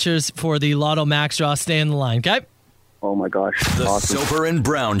of vouchers for the Lotto Max draw. Stay in the line, okay? Oh, my gosh. The awesome. Soper and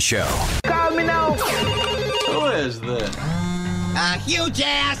Brown Show. Call me now. Who is this? Huge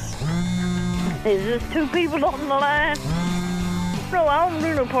ass. Is this two people on the line? No, I don't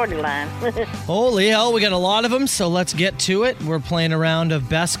do no party line. Holy hell, we got a lot of them, so let's get to it. We're playing a round of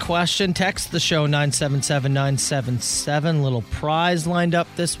best question. Text the show 977-977. Little prize lined up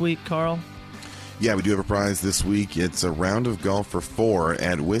this week, Carl. Yeah, we do have a prize this week. It's a round of golf for 4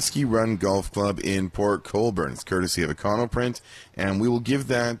 at Whiskey Run Golf Club in Port Colborne. It's courtesy of Econoprint, and we will give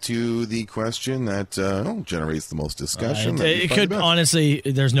that to the question that generates the most discussion. It could, honestly,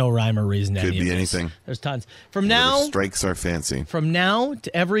 there's no rhyme or reason to Could any be of anything. This. There's tons. From now, strikes our fancy. From now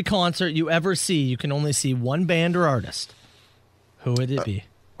to every concert you ever see, you can only see one band or artist. Who would it be?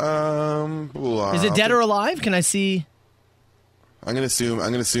 Is it dead or alive? Can I see? I'm gonna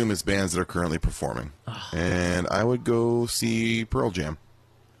assume it's bands that are currently performing, and I would go see Pearl Jam.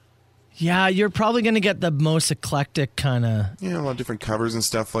 Yeah, you're probably gonna get the most eclectic kind of. Yeah, a lot of different covers and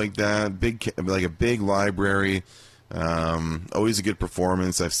stuff like that. Like a big library. Always a good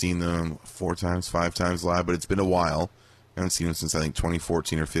performance. I've seen them 4 times, 5 times live, but it's been a while. I haven't seen them since I think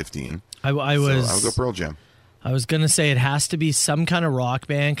 2014 or 15. I would go Pearl Jam. I was gonna say it has to be some kind of rock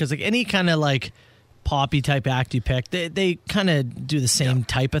band because any kind of poppy type act you pick, they kind of do the same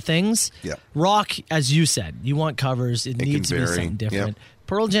type of things. Yeah. Rock, as you said, you want covers. It needs to be something different. Yep.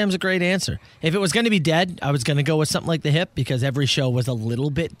 Pearl Jam's a great answer. If it was going to be dead, I was going to go with something like The Hip because every show was a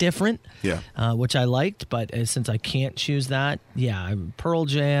little bit different, which I liked. But since I can't choose that, Pearl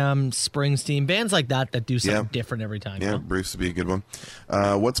Jam, Springsteen, bands like that do something different every time. Yeah, Bruce would be a good one.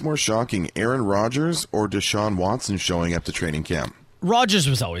 What's more shocking, Aaron Rodgers or Deshaun Watson showing up to training camp? Rodgers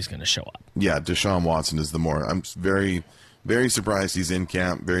was always going to show up. Yeah, Deshaun Watson is the more. I'm very, very surprised he's in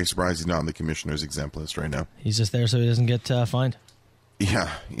camp. Very surprised he's not on the commissioner's exempt list right now. He's just there so he doesn't get fined. Yeah,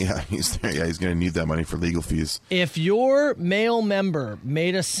 he's there. Yeah, he's going to need that money for legal fees. If your male member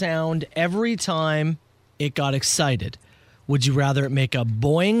made a sound every time it got excited, would you rather it make a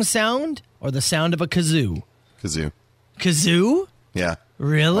boing sound or the sound of a kazoo? Kazoo. Kazoo? Yeah.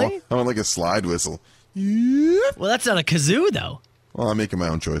 Really? I want like a slide whistle. Well, that's not a kazoo, though. Well, I'm making my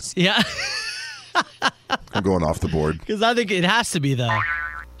own choice. Yeah. I'm going off the board. Because I think it has to be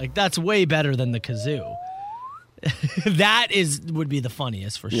that's way better than the kazoo. That would be the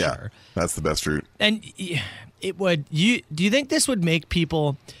funniest for sure. That's the best route. And it would. Do you think this would make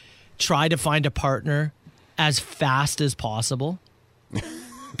people try to find a partner as fast as possible?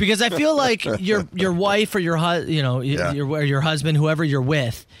 Because I feel like your wife or your your husband, whoever you're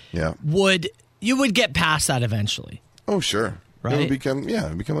with, you would get past that eventually. Oh, sure. Right? It would become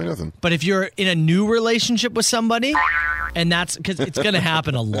like nothing. But if you're in a new relationship with somebody, and that's because it's going to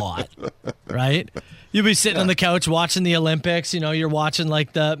happen a lot, right? You'll be sitting on the couch watching the Olympics. You're watching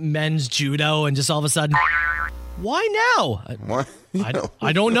like the men's judo, and just all of a sudden, why now? Why?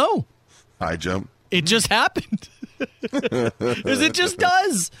 I don't know. High jump. It just happened. Because it just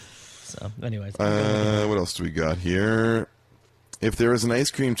does. So, anyways. What else do we got here? If there was an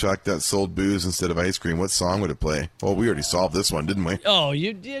ice cream truck that sold booze instead of ice cream, what song would it play? Well, we already solved this one, didn't we? Oh,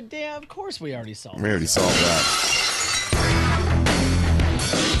 you did? Yeah, of course we already solved it. We already solved that.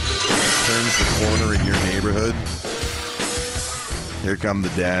 Turns the corner in your neighborhood. Here come the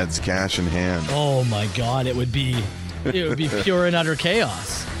dads, cash in hand. Oh, my God. It would be pure and utter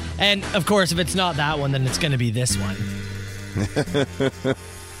chaos. And, of course, if it's not that one, then it's going to be this one.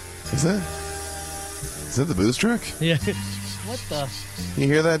 Is that the booze truck? Yeah. What the? You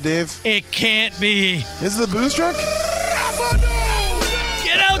hear that, Dave? It can't be. Is it the booze truck?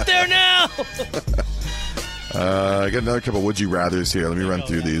 Get out there now! I got another couple would you rathers here. Let me run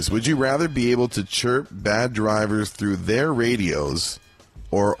through these. Would you rather be able to chirp bad drivers through their radios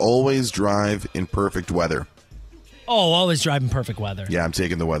or always drive in perfect weather? Oh, always drive in perfect weather. Yeah, I'm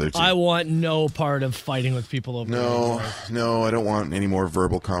taking the weather, too. I want no part of fighting with people over No, I don't want any more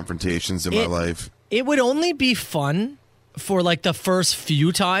verbal confrontations in my life. It would only be fun for like the first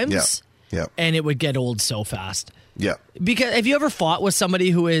few times. Yeah. And it would get old so fast. Yeah. Because have you ever fought with somebody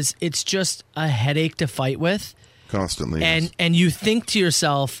who it's just a headache to fight with? Constantly. And you think to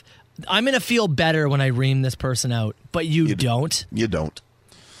yourself, I'm going to feel better when I ream this person out, but you don't. You don't.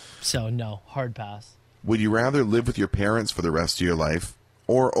 So no, hard pass. Would you rather live with your parents for the rest of your life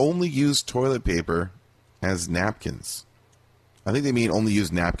or only use toilet paper as napkins? I think they mean only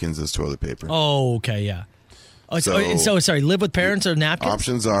use napkins as toilet paper. Oh, okay, yeah. So sorry, live with parents or napkins?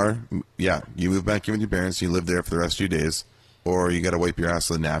 Options are, you move back in with your parents, you live there for the rest of your days, or you got to wipe your ass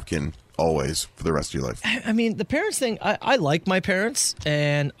with a napkin always for the rest of your life. I mean, the parents thing, I like my parents,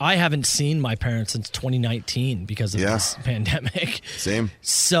 and I haven't seen my parents since 2019 because of this pandemic. Same.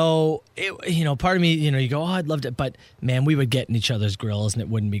 So, part of me, you go, I'd love to, but man, we would get in each other's grills and it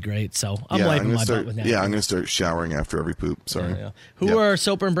wouldn't be great. So I'm wiping my butt with napkins. Yeah, I'm going to start showering after every poop. Sorry. Yeah. Who are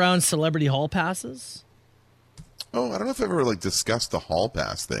Soper and Brown's celebrity hall passes? Oh, I don't know if I've ever discussed the hall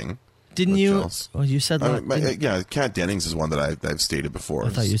pass thing. Didn't you? Well, you said that. Kat Dennings is one that I've stated before. I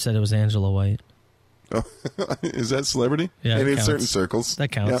thought you said it was Angela White. Oh, is that celebrity? Yeah, maybe in certain circles. That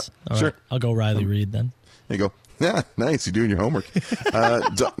counts. Yeah, sure. Right. I'll go Riley Reid then. There you go. Yeah, nice. You're doing your homework.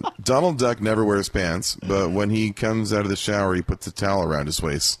 Donald Duck never wears pants, but when he comes out of the shower, he puts a towel around his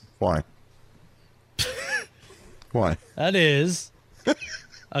waist. Why? Why? That is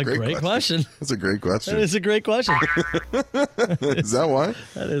a great question. That's a great question. That is a great question. Is that why?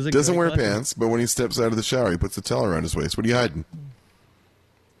 That is a Doesn't great wear question. pants, but when he steps out of the shower, he puts a towel around his waist. What are you hiding?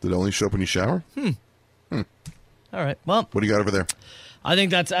 Did it only show up when you shower? All right. Well, what do you got over there? I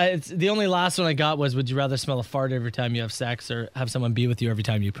think that's it's the only last one I got was, would you rather smell a fart every time you have sex or have someone be with you every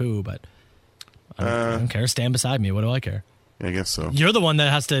time you poo? But I don't care. Stand beside me. What do I care? I guess so. You're the one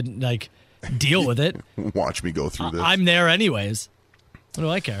that has to deal with it. Watch me go through this. I'm there anyways. What do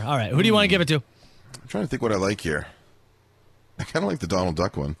I care? All right. Who do you want to give it to? I'm trying to think what I like here. I kind of like the Donald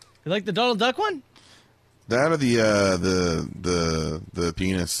Duck one. You like the Donald Duck one? That or the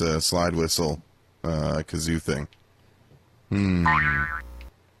penis slide whistle kazoo thing.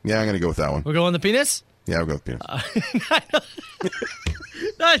 Yeah, I'm gonna go with that one. We're going the penis? Yeah, I'll go with penis.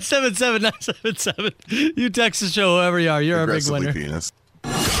 977-977. You text the show, whoever you are. You're a big winner. Penis.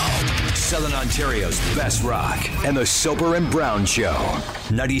 Southern Ontario's best rock and the Soper and Brown Show.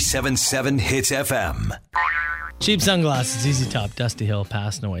 97.7 Hits FM. Cheap sunglasses, ZZ Top, Dusty Hill,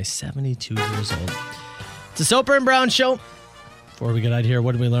 passing away, 72 years old. It's a Soper and Brown Show. Before we get out of here,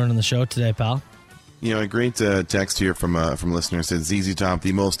 what did we learn on the show today, pal? A great text here from listener said ZZ Top,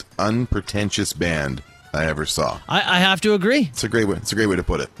 the most unpretentious band I ever saw. I have to agree. It's a great way. It's a great way to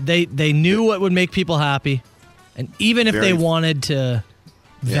put it. They knew what would make people happy, and even if they wanted to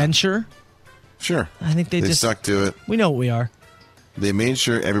venture, sure, I think they just stuck to it. We know what we are. They made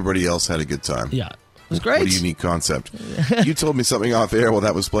sure everybody else had a good time. Yeah, it was great. What a unique concept. You told me something off air while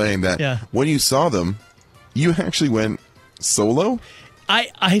that was playing that when you saw them, you actually went solo.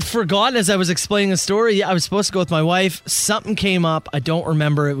 I forgot as I was explaining the story. I was supposed to go with my wife. Something came up. I don't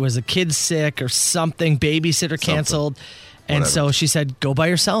remember. It was a kid sick or something. Babysitter canceled. And so she said, go by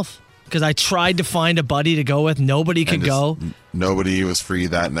yourself. Because I tried to find a buddy to go with. Nobody could go. Nobody was free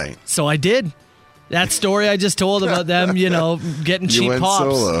that night. So I did. That story I just told about them, getting cheap went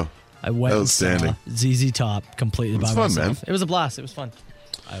pops. Solo. I went Outstanding. and saw ZZ Top completely by fun, myself. man. It was a blast. It was fun.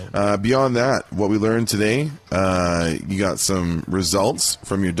 Beyond that, what we learned today, you got some results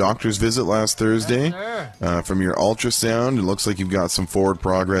from your doctor's visit last Thursday. From your ultrasound, it looks like you've got some forward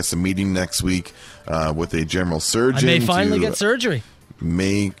progress. A meeting next week with a general surgeon. I may finally get surgery.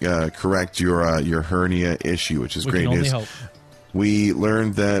 May correct your hernia issue, which is great can only news. hope. We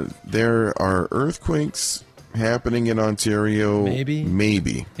learned that there are earthquakes happening in Ontario.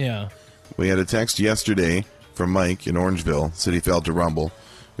 Maybe. Yeah. We had a text yesterday from Mike in Orangeville, said he felt a rumble.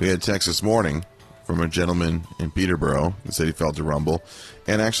 We had a text this morning from a gentleman in Peterborough who said he felt a rumble.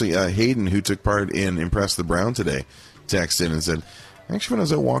 And actually, Hayden, who took part in Impress the Brown today, texted in and said, actually, when I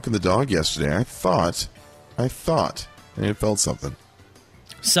was out walking the dog yesterday, I thought, and it felt something.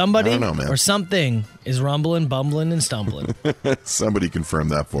 Somebody I don't know, man. or something is rumbling, bumbling, and stumbling. Somebody confirm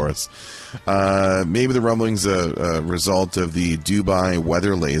that for us. Maybe the rumbling's a result of the Dubai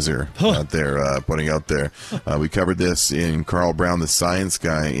weather laser that they're putting out there. We covered this in Carl Brown, the science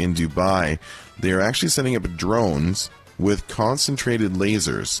guy in Dubai. They're actually setting up drones with concentrated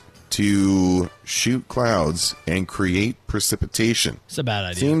lasers to shoot clouds and create precipitation. It's a bad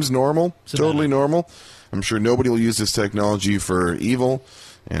idea. Seems normal, totally normal. I'm sure nobody will use this technology for evil.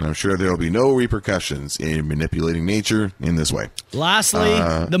 And I'm sure there will be no repercussions in manipulating nature in this way. Lastly,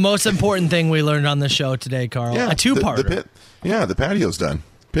 the most important thing we learned on the show today, Carl. A two-parter. The pit. Yeah, the patio's done.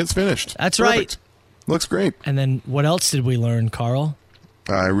 Pit's finished. That's Perfect. right. Looks great. And then what else did we learn, Carl?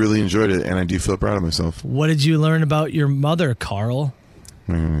 I really enjoyed it, and I do feel proud of myself. What did you learn about your mother, Carl?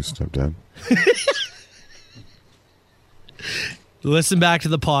 My stepdad. Listen back to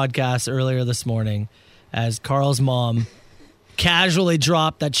the podcast earlier this morning as Carl's mom casually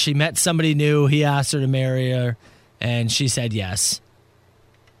dropped that she met somebody new. He asked her to marry her, and she said yes.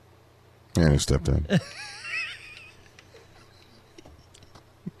 And her stepdad.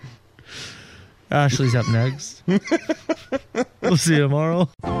 Ashley's up next. We'll see you tomorrow.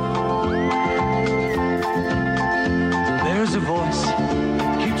 There's a voice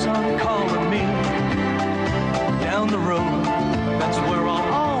keeps on calling me down the road. That's where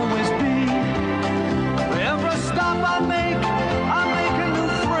I'll always be. Every stop I make a new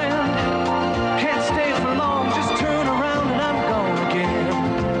friend. Can't stay for long, just turn around and I'm gone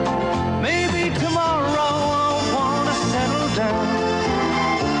again. Maybe tomorrow I'll wanna settle down.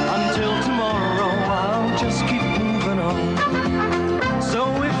 Until tomorrow I'll just keep moving on. So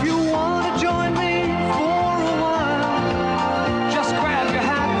if you wanna join me for a while, just grab your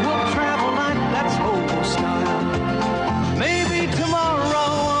hat, we'll travel like that's old style. Maybe tomorrow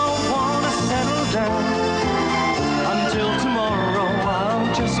I'll wanna settle down. Until tomorrow I'll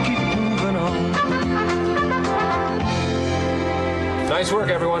just keep moving on. Nice work,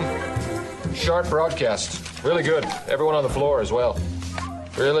 everyone. Sharp broadcast. Really good. Everyone on the floor as well.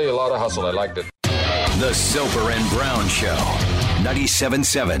 Really a lot of hustle. I liked it. The Soper and Brown Show.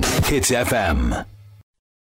 97.7 Hits FM.